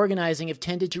people in organizing have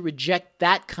tended to reject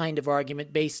that kind of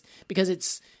argument because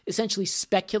it's essentially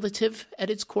speculative at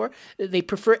its core. They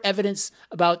prefer evidence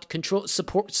about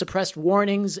suppressed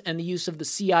warnings and the use of the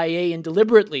CIA in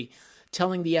deliberately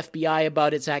telling the FBI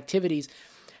about its activities,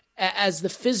 as the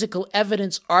physical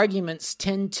evidence arguments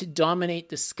tend to dominate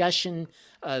discussion,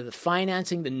 the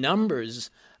financing, the numbers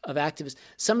of activists.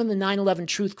 Some in the 9/11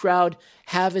 Truth crowd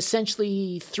have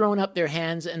essentially thrown up their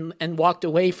hands and walked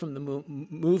away from the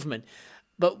movement.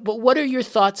 But what are your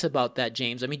thoughts about that,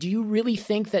 James? I mean, do you really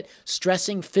think that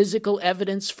stressing physical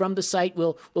evidence from the site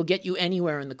will get you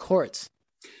anywhere in the courts?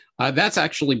 That's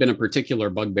actually been a particular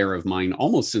bugbear of mine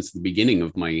almost since the beginning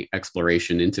of my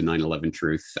exploration into 9/11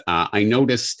 Truth. I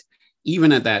noticed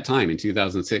even at that time in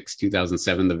 2006,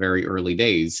 2007, the very early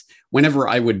days, whenever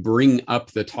I would bring up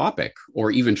the topic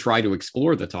or even try to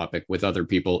explore the topic with other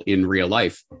people in real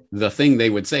life, the thing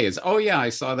they would say is, oh yeah, I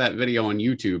saw that video on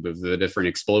YouTube of the different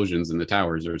explosions in the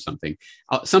towers or something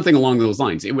along those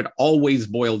lines. It would always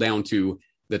boil down to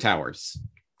the towers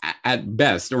at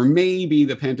best, or maybe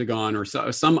the Pentagon or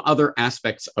some other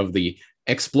aspects of the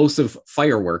explosive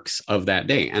fireworks of that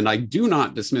day. And I do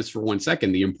not dismiss for one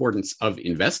second the importance of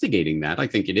investigating that. I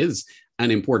think it is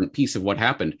an important piece of what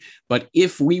happened. But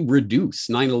if we reduce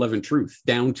 9/11 Truth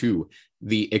down to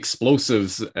the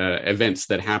explosives events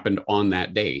that happened on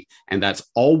that day, and that's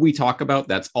all we talk about,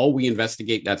 that's all we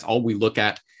investigate, that's all we look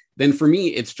at, then for me,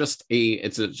 it's just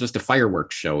a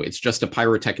fireworks show. It's just a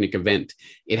pyrotechnic event.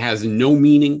 It has no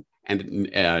meaning and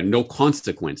no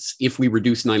consequence if we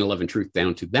reduce 9/11 Truth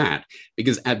down to that.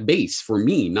 Because at base, for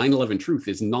me, 9/11 Truth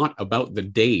is not about the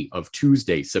day of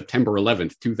Tuesday, September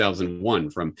 11th, 2001,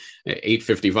 from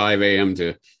 8:55 a.m.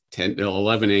 to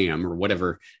 11 a.m. or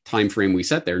whatever time frame we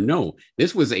set there. No,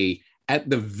 this was at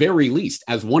the very least,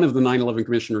 as one of the 9/11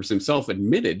 commissioners himself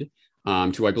admitted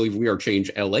to, I believe, We Are Change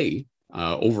LA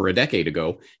over a decade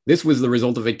ago, this was the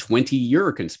result of a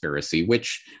 20-year conspiracy,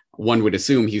 which one would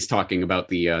assume he's talking about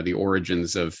the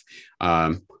origins of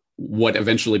what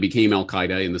eventually became Al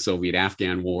Qaeda in the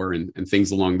Soviet-Afghan War and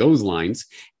things along those lines.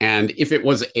 And if it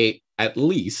was at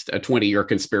least a 20-year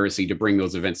conspiracy to bring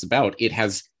those events about, it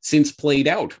has since played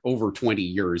out over 20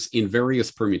 years in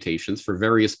various permutations for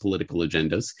various political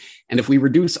agendas. And if we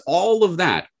reduce all of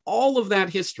that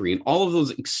history and all of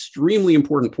those extremely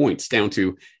important points down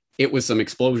to it was some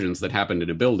explosions that happened in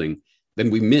a building,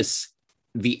 then we miss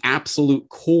the absolute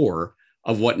core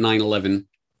of what 9/11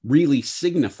 really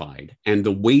signified and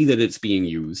the way that it's being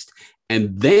used.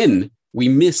 And then we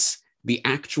miss the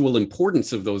actual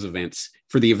importance of those events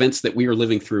for the events that we are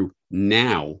living through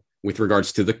now with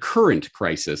regards to the current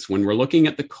crisis. When we're looking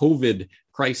at the COVID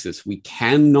crisis, we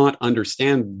cannot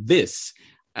understand this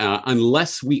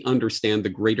unless we understand the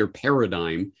greater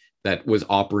paradigm that was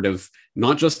operative,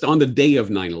 not just on the day of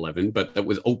 9/11, but that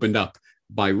was opened up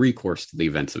by recourse to the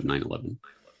events of 9/11.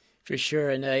 For sure.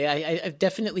 And I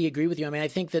definitely agree with you. I mean, I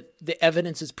think that the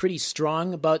evidence is pretty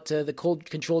strong about the cold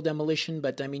control demolition,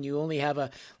 but I mean, you only have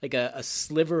a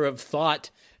sliver of thought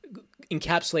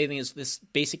encapsulating this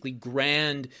basically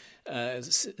grand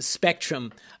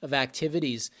spectrum of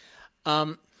activities.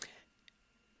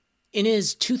 In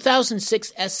his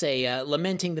 2006 essay,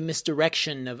 lamenting the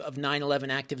misdirection of 9/11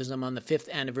 activism on the 5th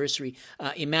anniversary,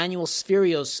 Emanuel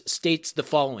Spherios states the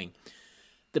following: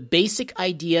 "The basic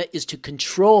idea is to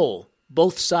control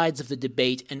both sides of the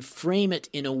debate and frame it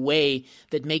in a way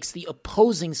that makes the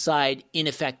opposing side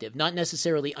ineffective, not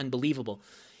necessarily unbelievable.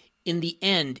 In the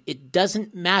end, it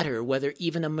doesn't matter whether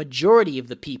even a majority of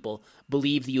the people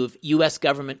believe the U.S.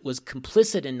 government was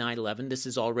complicit in 9/11. This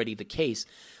is already the case.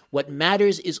 What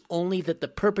matters is only that the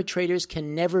perpetrators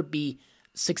can never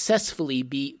successfully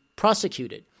be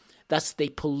prosecuted. Thus, they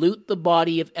pollute the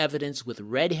body of evidence with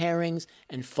red herrings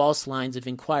and false lines of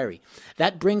inquiry."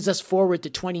 That brings us forward to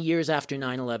 20 years after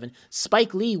 9/11.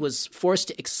 Spike Lee was forced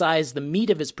to excise the meat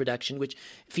of his production, which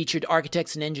featured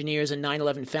architects and engineers and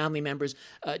 9/11 family members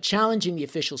challenging the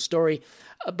official story.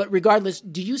 But regardless,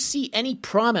 do you see any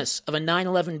promise of a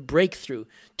 9/11 breakthrough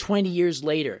 20 years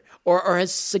later? Or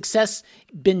has success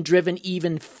been driven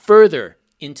even further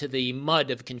into the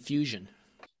mud of confusion?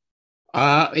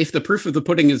 If the proof of the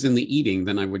pudding is in the eating,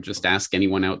 then I would just ask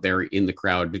anyone out there in the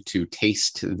crowd to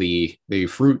taste the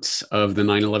fruits of the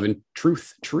 9/11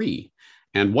 truth tree.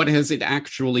 And what has it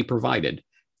actually provided?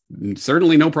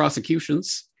 Certainly no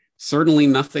prosecutions, certainly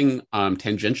nothing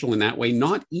tangential in that way,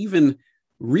 not even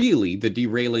really the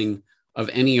derailing of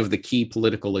any of the key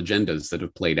political agendas that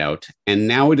have played out. And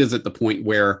now it is at the point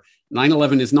where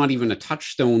 9/11 is not even a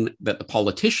touchstone that the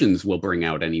politicians will bring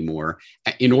out anymore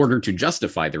in order to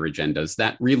justify their agendas.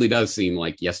 That really does seem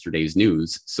like yesterday's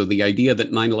news. So the idea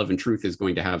that 9/11 truth is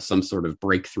going to have some sort of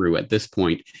breakthrough at this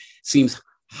point seems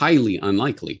highly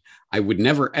unlikely. I would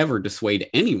never, ever dissuade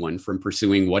anyone from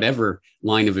pursuing whatever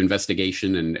line of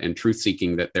investigation and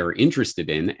truth-seeking that they're interested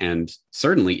in. And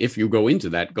certainly, if you go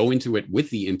into it with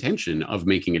the intention of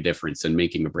making a difference and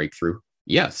making a breakthrough.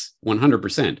 Yes,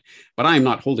 100%. But I am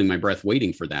not holding my breath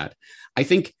waiting for that. I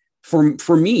think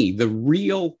for me, the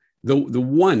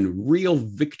one real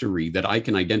victory that I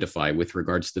can identify with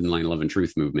regards to the 9/11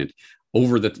 truth movement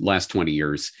over the last 20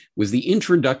 years was the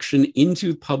introduction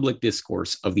into public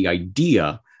discourse of the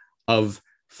idea of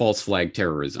false flag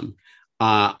terrorism.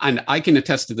 And I can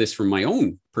attest to this from my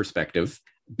own perspective,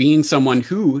 being someone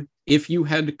who, if you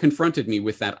had confronted me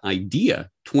with that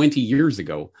idea 20 years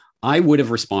ago, I would have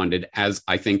responded as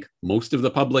I think most of the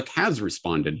public has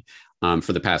responded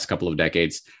for the past couple of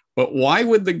decades. But why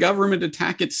would the government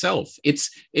attack itself? It's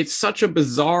such a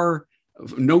bizarre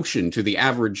notion to the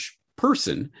average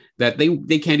person that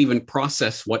they can't even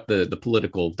process what the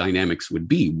political dynamics would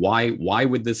be. Why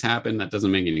would this happen? That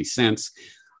doesn't make any sense.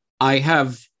 I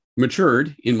have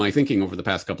matured in my thinking over the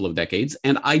past couple of decades,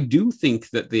 and I do think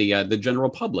that the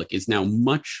general public is now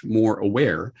much more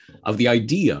aware of the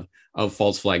idea of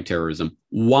false flag terrorism,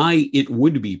 why it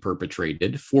would be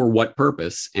perpetrated, for what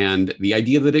purpose, and the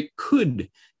idea that it could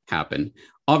happen.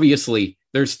 Obviously,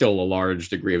 there's still a large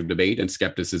degree of debate and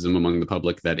skepticism among the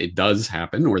public that it does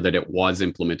happen or that it was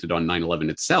implemented on 9/11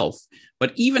 itself.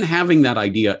 But even having that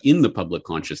idea in the public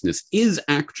consciousness is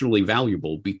actually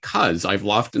valuable because I've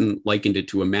often likened it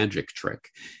to a magic trick.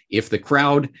 If the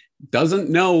crowd doesn't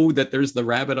know that there's the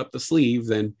rabbit up the sleeve,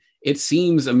 then it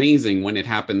seems amazing when it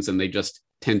happens and they just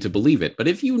tend to believe it. But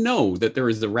if you know that there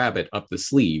is the rabbit up the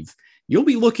sleeve, you'll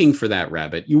be looking for that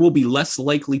rabbit. You will be less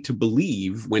likely to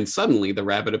believe when suddenly the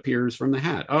rabbit appears from the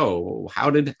hat. Oh,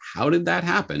 how did that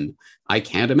happen? I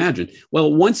can't imagine.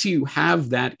 Well, once you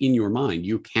have that in your mind,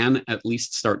 you can at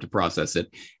least start to process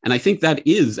it. And I think that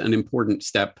is an important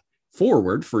step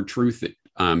forward for truth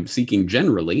seeking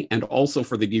generally, and also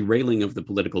for the derailing of the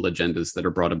political agendas that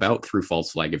are brought about through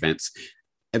false flag events.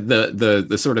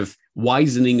 The sort of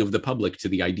wisening of the public to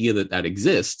the idea that that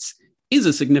exists is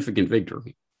a significant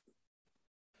victory.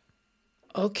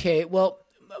 Okay, well,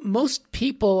 most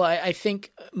people, I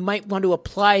think, might want to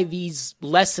apply these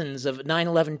lessons of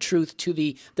 9/11 truth to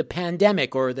the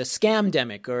pandemic or the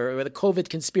scamdemic or the COVID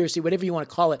conspiracy, whatever you want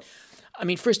to call it. I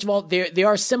mean, first of all, there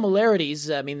are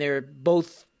similarities. I mean, they're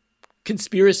both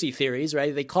conspiracy theories,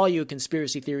 right? They call you a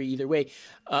conspiracy theory either way,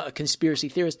 a conspiracy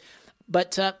theorist.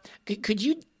 But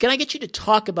can I get you to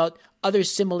talk about other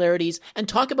similarities and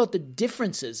talk about the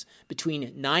differences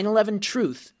between 9/11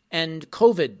 truth and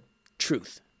COVID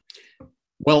truth?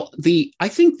 Well, I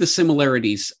think the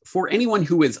similarities, for anyone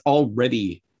who is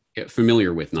already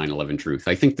familiar with 9/11 truth,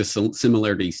 I think the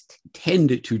similarities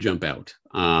tend to jump out.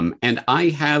 And I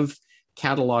have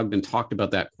cataloged and talked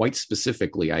about that quite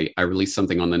specifically. I released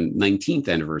something on the 19th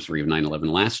anniversary of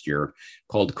 9/11 last year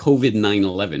called COVID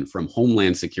 9/11, From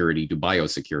Homeland Security to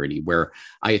Biosecurity, where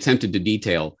I attempted to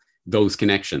detail those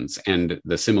connections and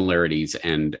the similarities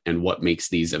and what makes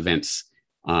these events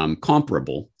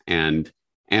comparable and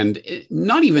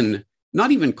not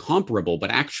even comparable,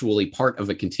 but actually part of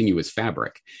a continuous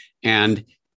fabric. And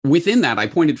within that, I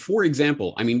pointed, for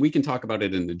example, I mean, we can talk about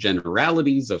it in the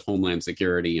generalities of homeland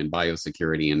security and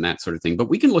biosecurity and that sort of thing, but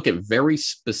we can look at very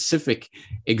specific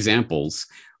examples,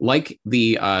 like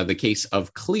the case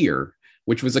of Clear,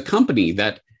 which was a company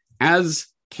that, as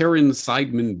Karen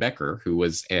Seidman Becker, who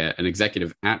was an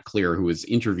executive at Clear, who was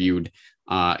interviewed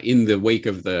in the wake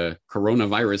of the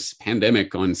coronavirus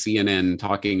pandemic on CNN,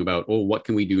 talking about, oh, what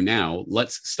can we do now?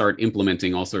 Let's start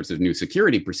implementing all sorts of new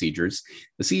security procedures.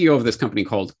 The CEO of this company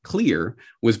called Clear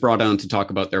was brought on to talk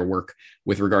about their work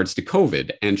with regards to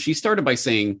COVID. And she started by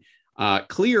saying,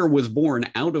 Clear was born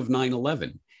out of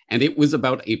 9/11, and it was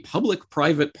about a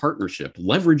public-private partnership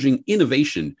leveraging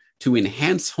innovation to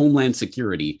enhance homeland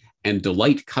security and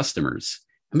delight customers.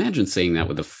 Imagine saying that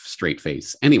with a straight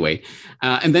face. Anyway,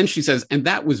 and then she says, and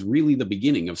that was really the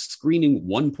beginning of Screening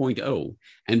 1.0.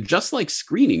 And just like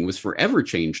screening was forever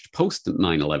changed post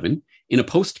 9/11, in a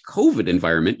post-COVID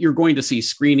environment, you're going to see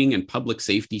screening and public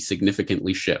safety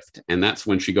significantly shift. And that's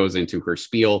when she goes into her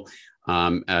spiel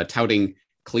touting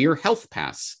Clear Health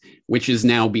Pass, which is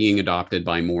now being adopted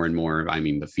by more and more. I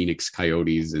mean, the Phoenix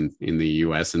Coyotes in the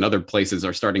US and other places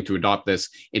are starting to adopt this.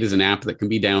 It is an app that can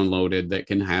be downloaded, that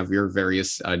can have your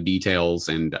various details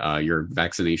and your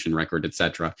vaccination record,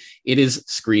 etc. It is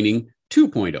Screening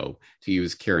 2.0, to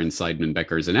use Karen Seidman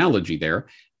Becker's analogy there.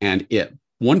 And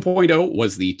 1.0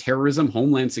 was the terrorism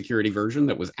homeland security version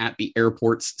that was at the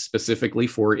airports specifically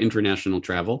for international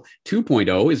travel.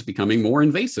 2.0 is becoming more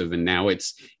invasive, and now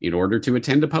it's in order to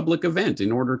attend a public event,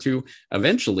 in order to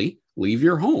eventually leave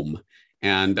your home.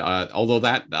 And although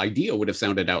that idea would have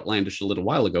sounded outlandish a little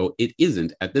while ago, it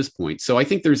isn't at this point. So I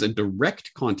think there's a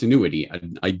direct continuity,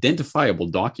 an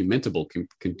identifiable, documentable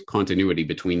continuity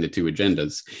between the two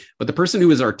agendas. But the person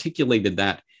who has articulated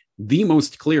that the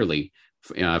most clearly,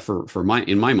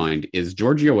 in my mind, is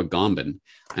Giorgio Agamben,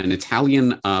 an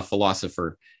Italian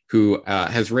philosopher who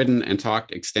has written and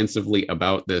talked extensively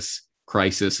about this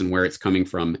crisis and where it's coming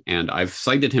from. And I've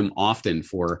cited him often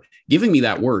for giving me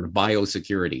that word,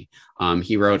 biosecurity.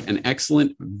 He wrote an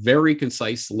excellent, very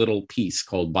concise little piece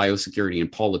called Biosecurity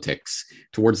and Politics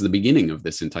towards the beginning of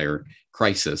this entire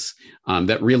crisis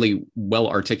that really well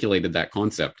articulated that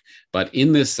concept. But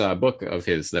in this book of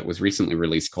his that was recently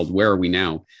released called Where Are We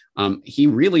Now?, he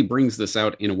really brings this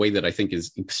out in a way that I think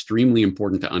is extremely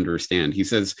important to understand. He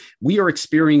says, we are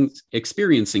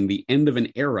experiencing the end of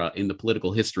an era in the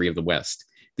political history of the West,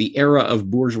 the era of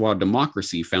bourgeois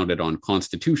democracy founded on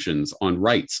constitutions, on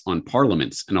rights, on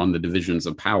parliaments, and on the divisions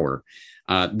of power.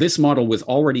 This model was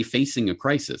already facing a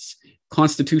crisis.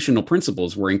 Constitutional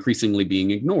principles were increasingly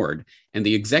being ignored, and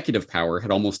the executive power had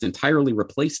almost entirely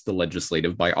replaced the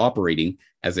legislative by operating,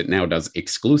 as it now does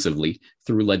exclusively,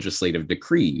 through legislative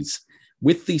decrees.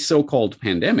 With the so-called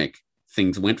pandemic,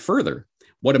 things went further.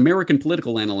 What American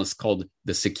political analysts called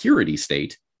the security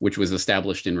state, which was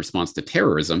established in response to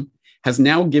terrorism, has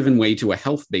now given way to a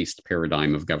health-based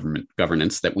paradigm of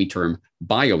governance that we term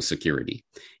biosecurity.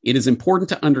 It is important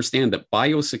to understand that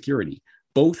biosecurity,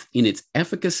 both in its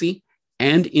efficacy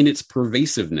and in its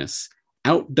pervasiveness,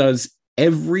 outdoes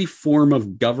every form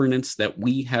of governance that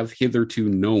we have hitherto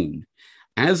known.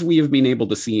 As we have been able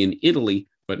to see in Italy,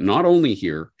 but not only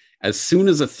here, as soon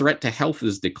as a threat to health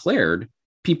is declared,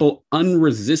 people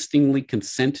unresistingly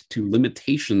consent to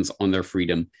limitations on their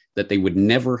freedom that they would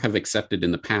never have accepted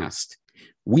in the past.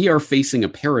 We are facing a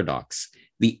paradox.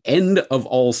 The end of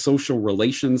all social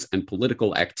relations and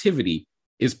political activity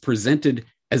is presented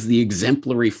as the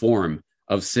exemplary form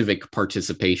of civic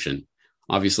participation,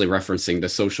 obviously referencing the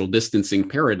social distancing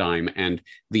paradigm and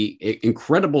the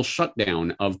incredible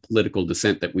shutdown of political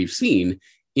dissent that we've seen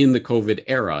in the COVID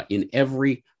era in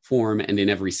every form and in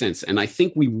every sense. And I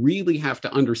think we really have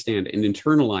to understand and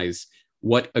internalize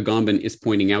what Agamben is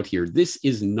pointing out here. This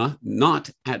is not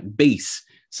at base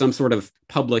some sort of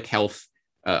public health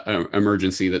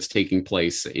emergency that's taking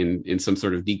place in some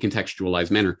sort of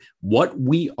decontextualized manner. What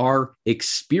we are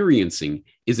experiencing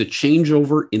is a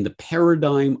changeover in the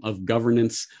paradigm of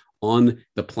governance on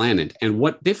the planet. And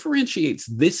what differentiates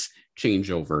this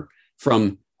changeover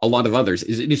from a lot of others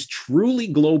is it is truly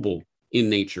global in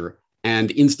nature and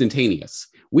instantaneous.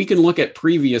 We can look at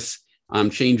previous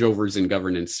changeovers in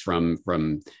governance from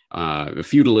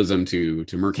feudalism to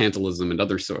mercantilism and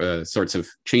other sorts of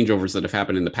changeovers that have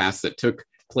happened in the past that took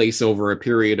place over a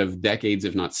period of decades,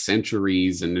 if not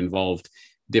centuries, and involved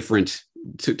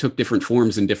took different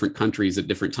forms in different countries at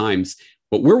different times.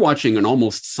 But we're watching an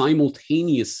almost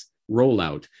simultaneous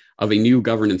rollout of a new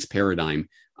governance paradigm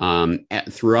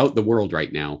throughout the world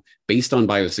right now based on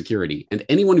biosecurity. And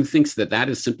anyone who thinks that that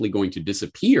is simply going to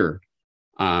disappear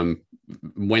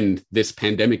when this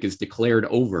pandemic is declared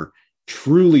over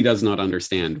truly does not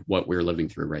understand what we're living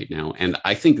through right now. And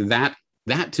I think that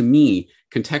to me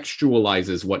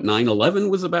contextualizes what 9/11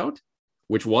 was about,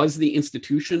 which was the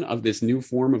institution of this new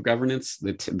form of governance,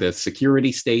 the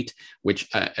security state, which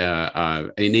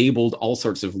enabled all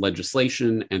sorts of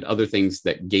legislation and other things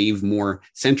that gave more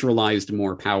centralized,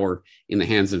 more power in the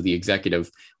hands of the executive.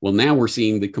 Well, now we're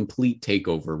seeing the complete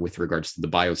takeover with regards to the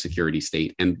biosecurity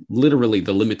state and literally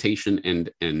the limitation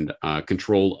and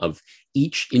control of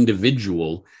each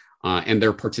individual and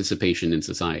their participation in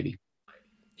society.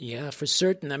 Yeah, for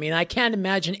certain. I mean, I can't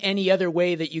imagine any other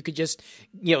way that you could just,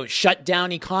 shut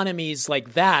down economies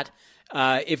like that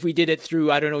if we did it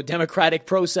through, I don't know, democratic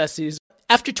processes.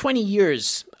 After 20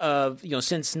 years of,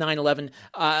 since 9/11,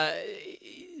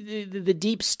 the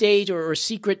deep state or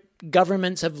secret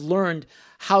governments have learned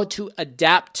how to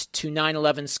adapt to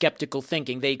 9/11 skeptical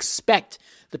thinking. They expect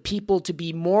the people to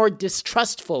be more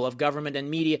distrustful of government and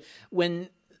media when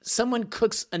someone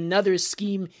cooks another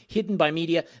scheme hidden by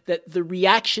media, that the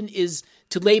reaction is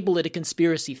to label it a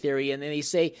conspiracy theory. And then they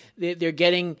say they're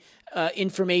getting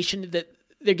information that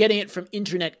they're getting it from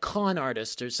internet con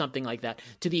artists or something like that,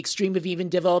 to the extreme of even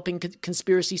developing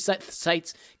conspiracy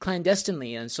sites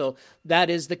clandestinely. And so that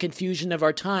is the confusion of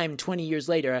our time 20 years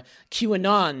later.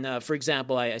 QAnon, for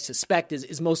example, I suspect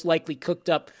is most likely cooked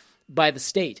up by the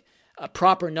state.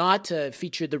 Prop or Not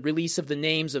featured the release of the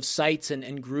names of sites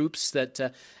and groups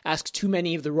that ask too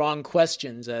many of the wrong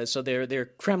questions. So they're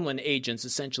Kremlin agents,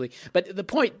 essentially. But the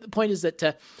point is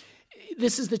that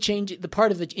this is the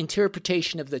part of the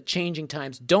interpretation of the changing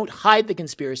times. Don't hide the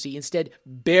conspiracy. Instead,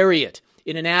 bury it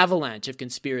in an avalanche of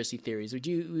conspiracy theories. Would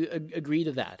you agree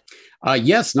to that?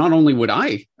 Yes, not only would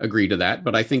I agree to that,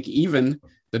 but I think even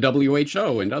the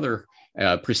WHO and other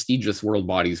prestigious world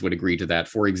bodies would agree to that.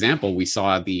 For example, we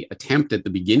saw the attempt at the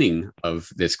beginning of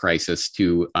this crisis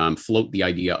to float the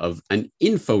idea of an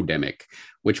infodemic,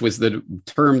 which was the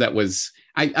term that was,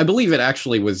 I believe it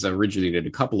actually was originated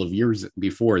a couple of years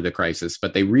before the crisis,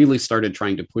 but they really started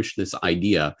trying to push this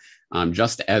idea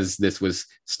just as this was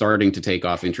starting to take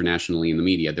off internationally in the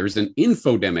media. There's an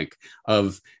infodemic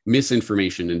of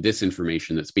misinformation and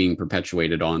disinformation that's being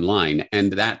perpetuated online,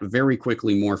 and that very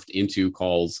quickly morphed into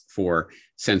calls for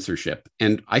censorship.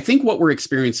 And I think what we're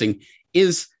experiencing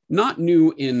is not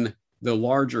new in the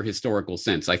larger historical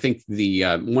sense. I think the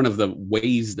one of the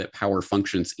ways that power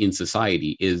functions in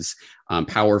society is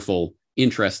powerful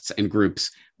interests and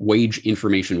groups wage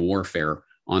information warfare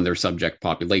on their subject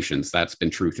populations. That's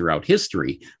been true throughout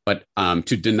history. But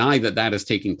to deny that that is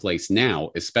taking place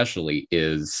now, especially,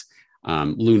 is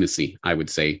lunacy, I would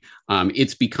say.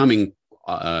 It's becoming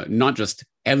not just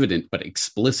evident, but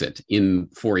explicit in,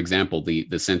 for example, the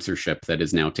censorship that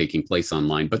is now taking place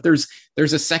online. But there's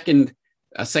a second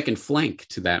flank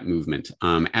to that movement,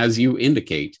 as you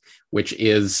indicate, which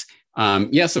is,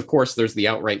 yes, of course, there's the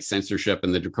outright censorship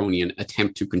and the draconian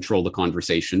attempt to control the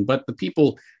conversation, but the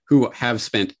people who have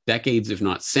spent decades, if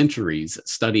not centuries,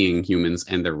 studying humans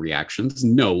and their reactions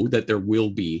know that there will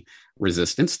be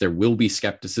resistance, there will be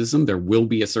skepticism, there will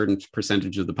be a certain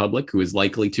percentage of the public who is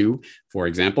likely to, for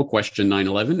example, question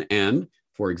 9/11 and,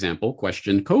 for example,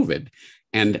 question COVID.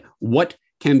 And what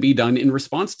can be done in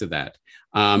response to that?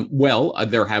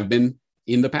 There have been,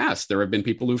 in the past, there have been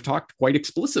people who've talked quite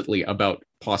explicitly about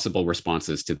possible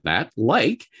responses to that,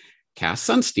 like Cass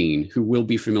Sunstein, who will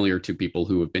be familiar to people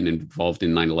who have been involved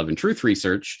in 9/11 truth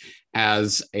research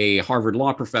as a Harvard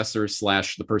law professor /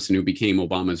 the person who became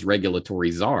Obama's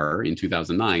regulatory czar in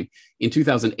 2009. In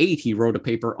 2008, he wrote a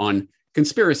paper on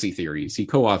conspiracy theories. He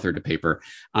co-authored a paper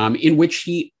in which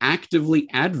he actively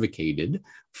advocated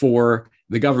for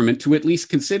the government to at least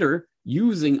consider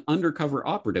using undercover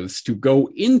operatives to go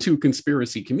into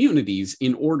conspiracy communities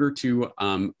in order to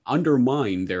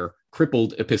undermine their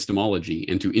crippled epistemology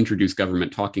and to introduce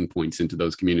government talking points into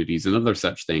those communities and other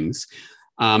such things.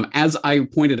 As I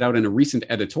pointed out in a recent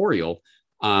editorial,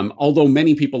 although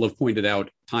many people have pointed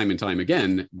out time and time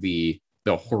again the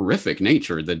horrific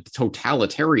nature, the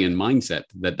totalitarian mindset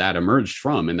that emerged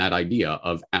from, and that idea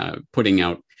of putting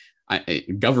out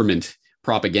government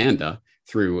propaganda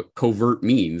through covert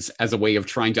means as a way of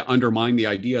trying to undermine the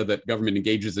idea that government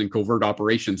engages in covert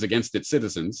operations against its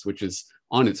citizens, which is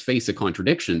on its face a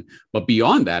contradiction. But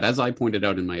beyond that, as I pointed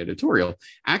out in my editorial,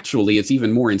 actually it's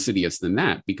even more insidious than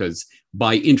that, because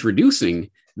by introducing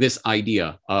this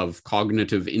idea of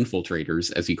cognitive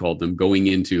infiltrators, as he called them, going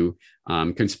into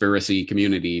conspiracy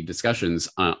community discussions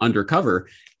undercover,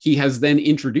 he has then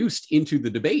introduced into the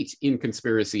debate in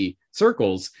conspiracy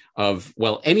circles of,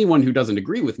 well, anyone who doesn't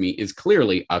agree with me is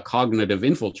clearly a cognitive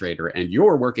infiltrator and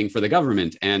you're working for the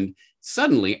government. And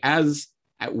suddenly, as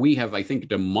we have, I think,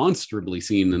 demonstrably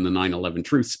seen in the 9/11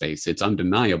 truth space, it's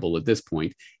undeniable at this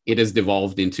point, it has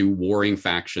devolved into warring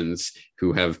factions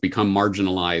who have become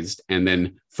marginalized and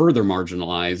then further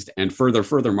marginalized and further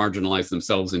marginalized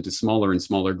themselves into smaller and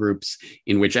smaller groups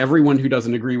in which everyone who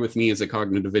doesn't agree with me is a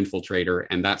cognitive infiltrator.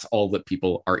 And that's all that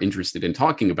people are interested in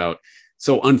talking about.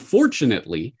 So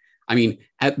unfortunately, I mean,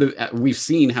 we've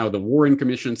seen how the Warren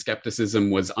Commission skepticism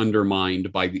was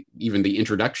undermined by even the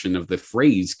introduction of the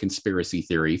phrase conspiracy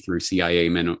theory through CIA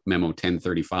Memo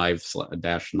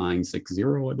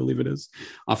 1035-960, I believe it is,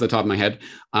 off the top of my head.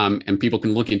 And people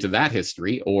can look into that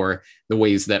history, or the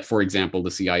ways that, for example, the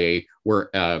CIA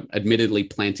were admittedly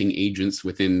planting agents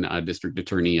within District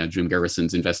Attorney Jim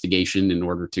Garrison's investigation in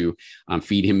order to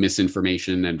feed him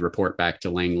misinformation and report back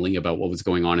to Langley about what was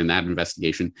going on in that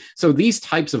investigation. So these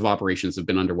types of operations have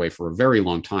been underway for a very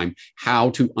long time. How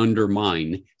to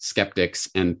undermine skeptics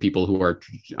and people who are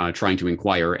trying to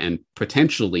inquire and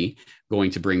potentially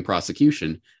going to bring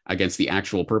prosecution against the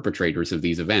actual perpetrators of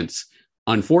these events.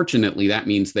 Unfortunately, that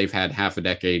means they've had half a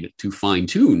decade to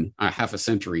fine-tune, half a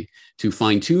century to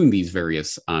fine-tune these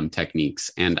various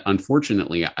techniques. And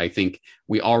unfortunately, I think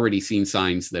we already seen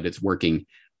signs that it's working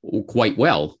quite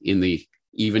well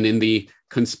even in the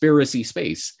conspiracy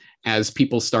space, as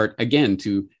people start again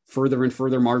to further and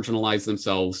further marginalize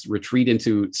themselves, retreat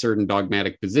into certain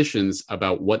dogmatic positions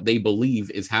about what they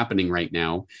believe is happening right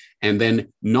now, and then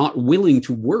not willing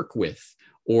to work with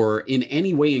or in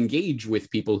any way engage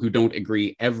with people who don't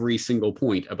agree every single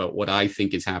point about what I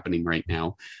think is happening right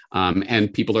now.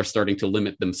 And people are starting to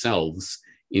limit themselves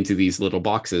into these little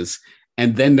boxes.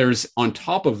 And then there's, on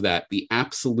top of that, the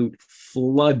absolute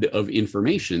flood of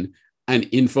information, an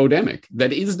infodemic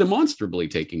that is demonstrably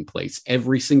taking place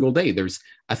every single day. There's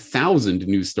 1,000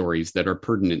 news stories that are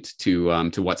pertinent to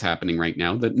what's happening right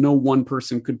now that no one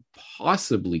person could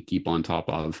possibly keep on top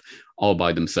of all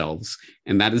by themselves.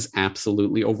 And that is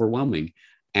absolutely overwhelming.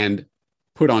 And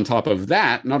put on top of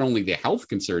that, not only the health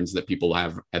concerns that people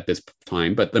have at this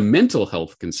time, but the mental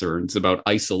health concerns about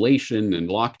isolation and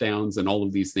lockdowns and all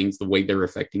of these things, the way they're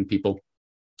affecting people.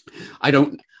 I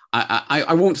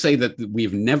won't say that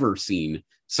we've never seen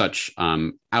such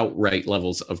outright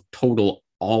levels of total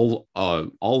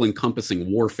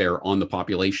all-encompassing warfare on the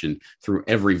population through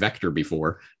every vector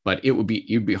before, but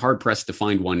you'd be hard-pressed to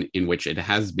find one in which it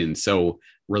has been so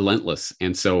relentless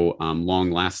and so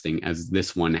long-lasting as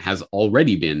this one has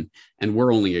already been, and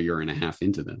we're only a year and a half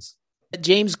into this.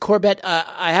 James Corbett,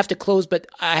 I have to close, but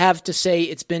I have to say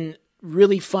it's been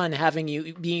really fun having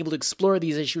you, being able to explore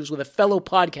these issues with a fellow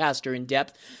podcaster in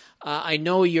depth. I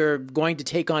know you're going to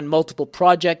take on multiple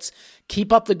projects.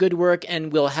 Keep up the good work,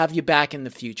 and we'll have you back in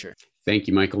the future. Thank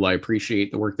you, Michael. I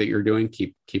appreciate the work that you're doing.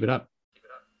 Keep it up.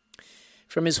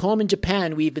 From his home in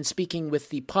Japan, we've been speaking with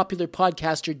the popular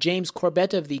podcaster James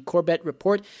Corbett of the Corbett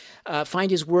Report. Find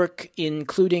his work,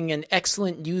 including an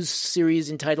excellent news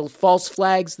series entitled False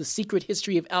Flags, The Secret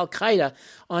History of Al-Qaeda,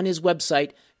 on his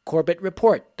website,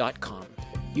 corbettreport.com.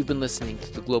 You've been listening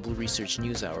to the Global Research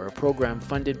News Hour, a program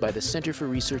funded by the Center for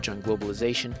Research on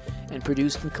Globalization and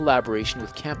produced in collaboration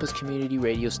with campus community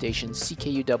radio station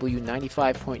CKUW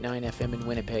 95.9 FM in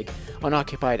Winnipeg on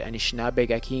occupied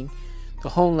Anishinaabe-Gaking, the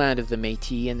homeland of the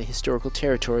Métis and the historical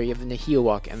territory of the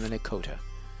Nahiawak and the Nakota.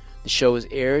 The show is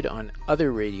aired on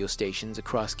other radio stations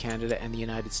across Canada and the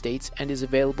United States and is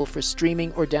available for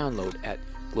streaming or download at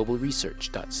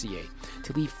globalresearch.ca.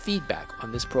 To leave feedback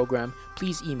on this program,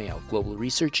 please email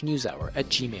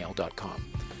globalresearchnewshour@gmail.com.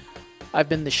 I've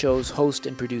been the show's host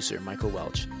and producer, Michael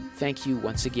Welch. Thank you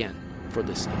once again for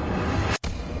listening.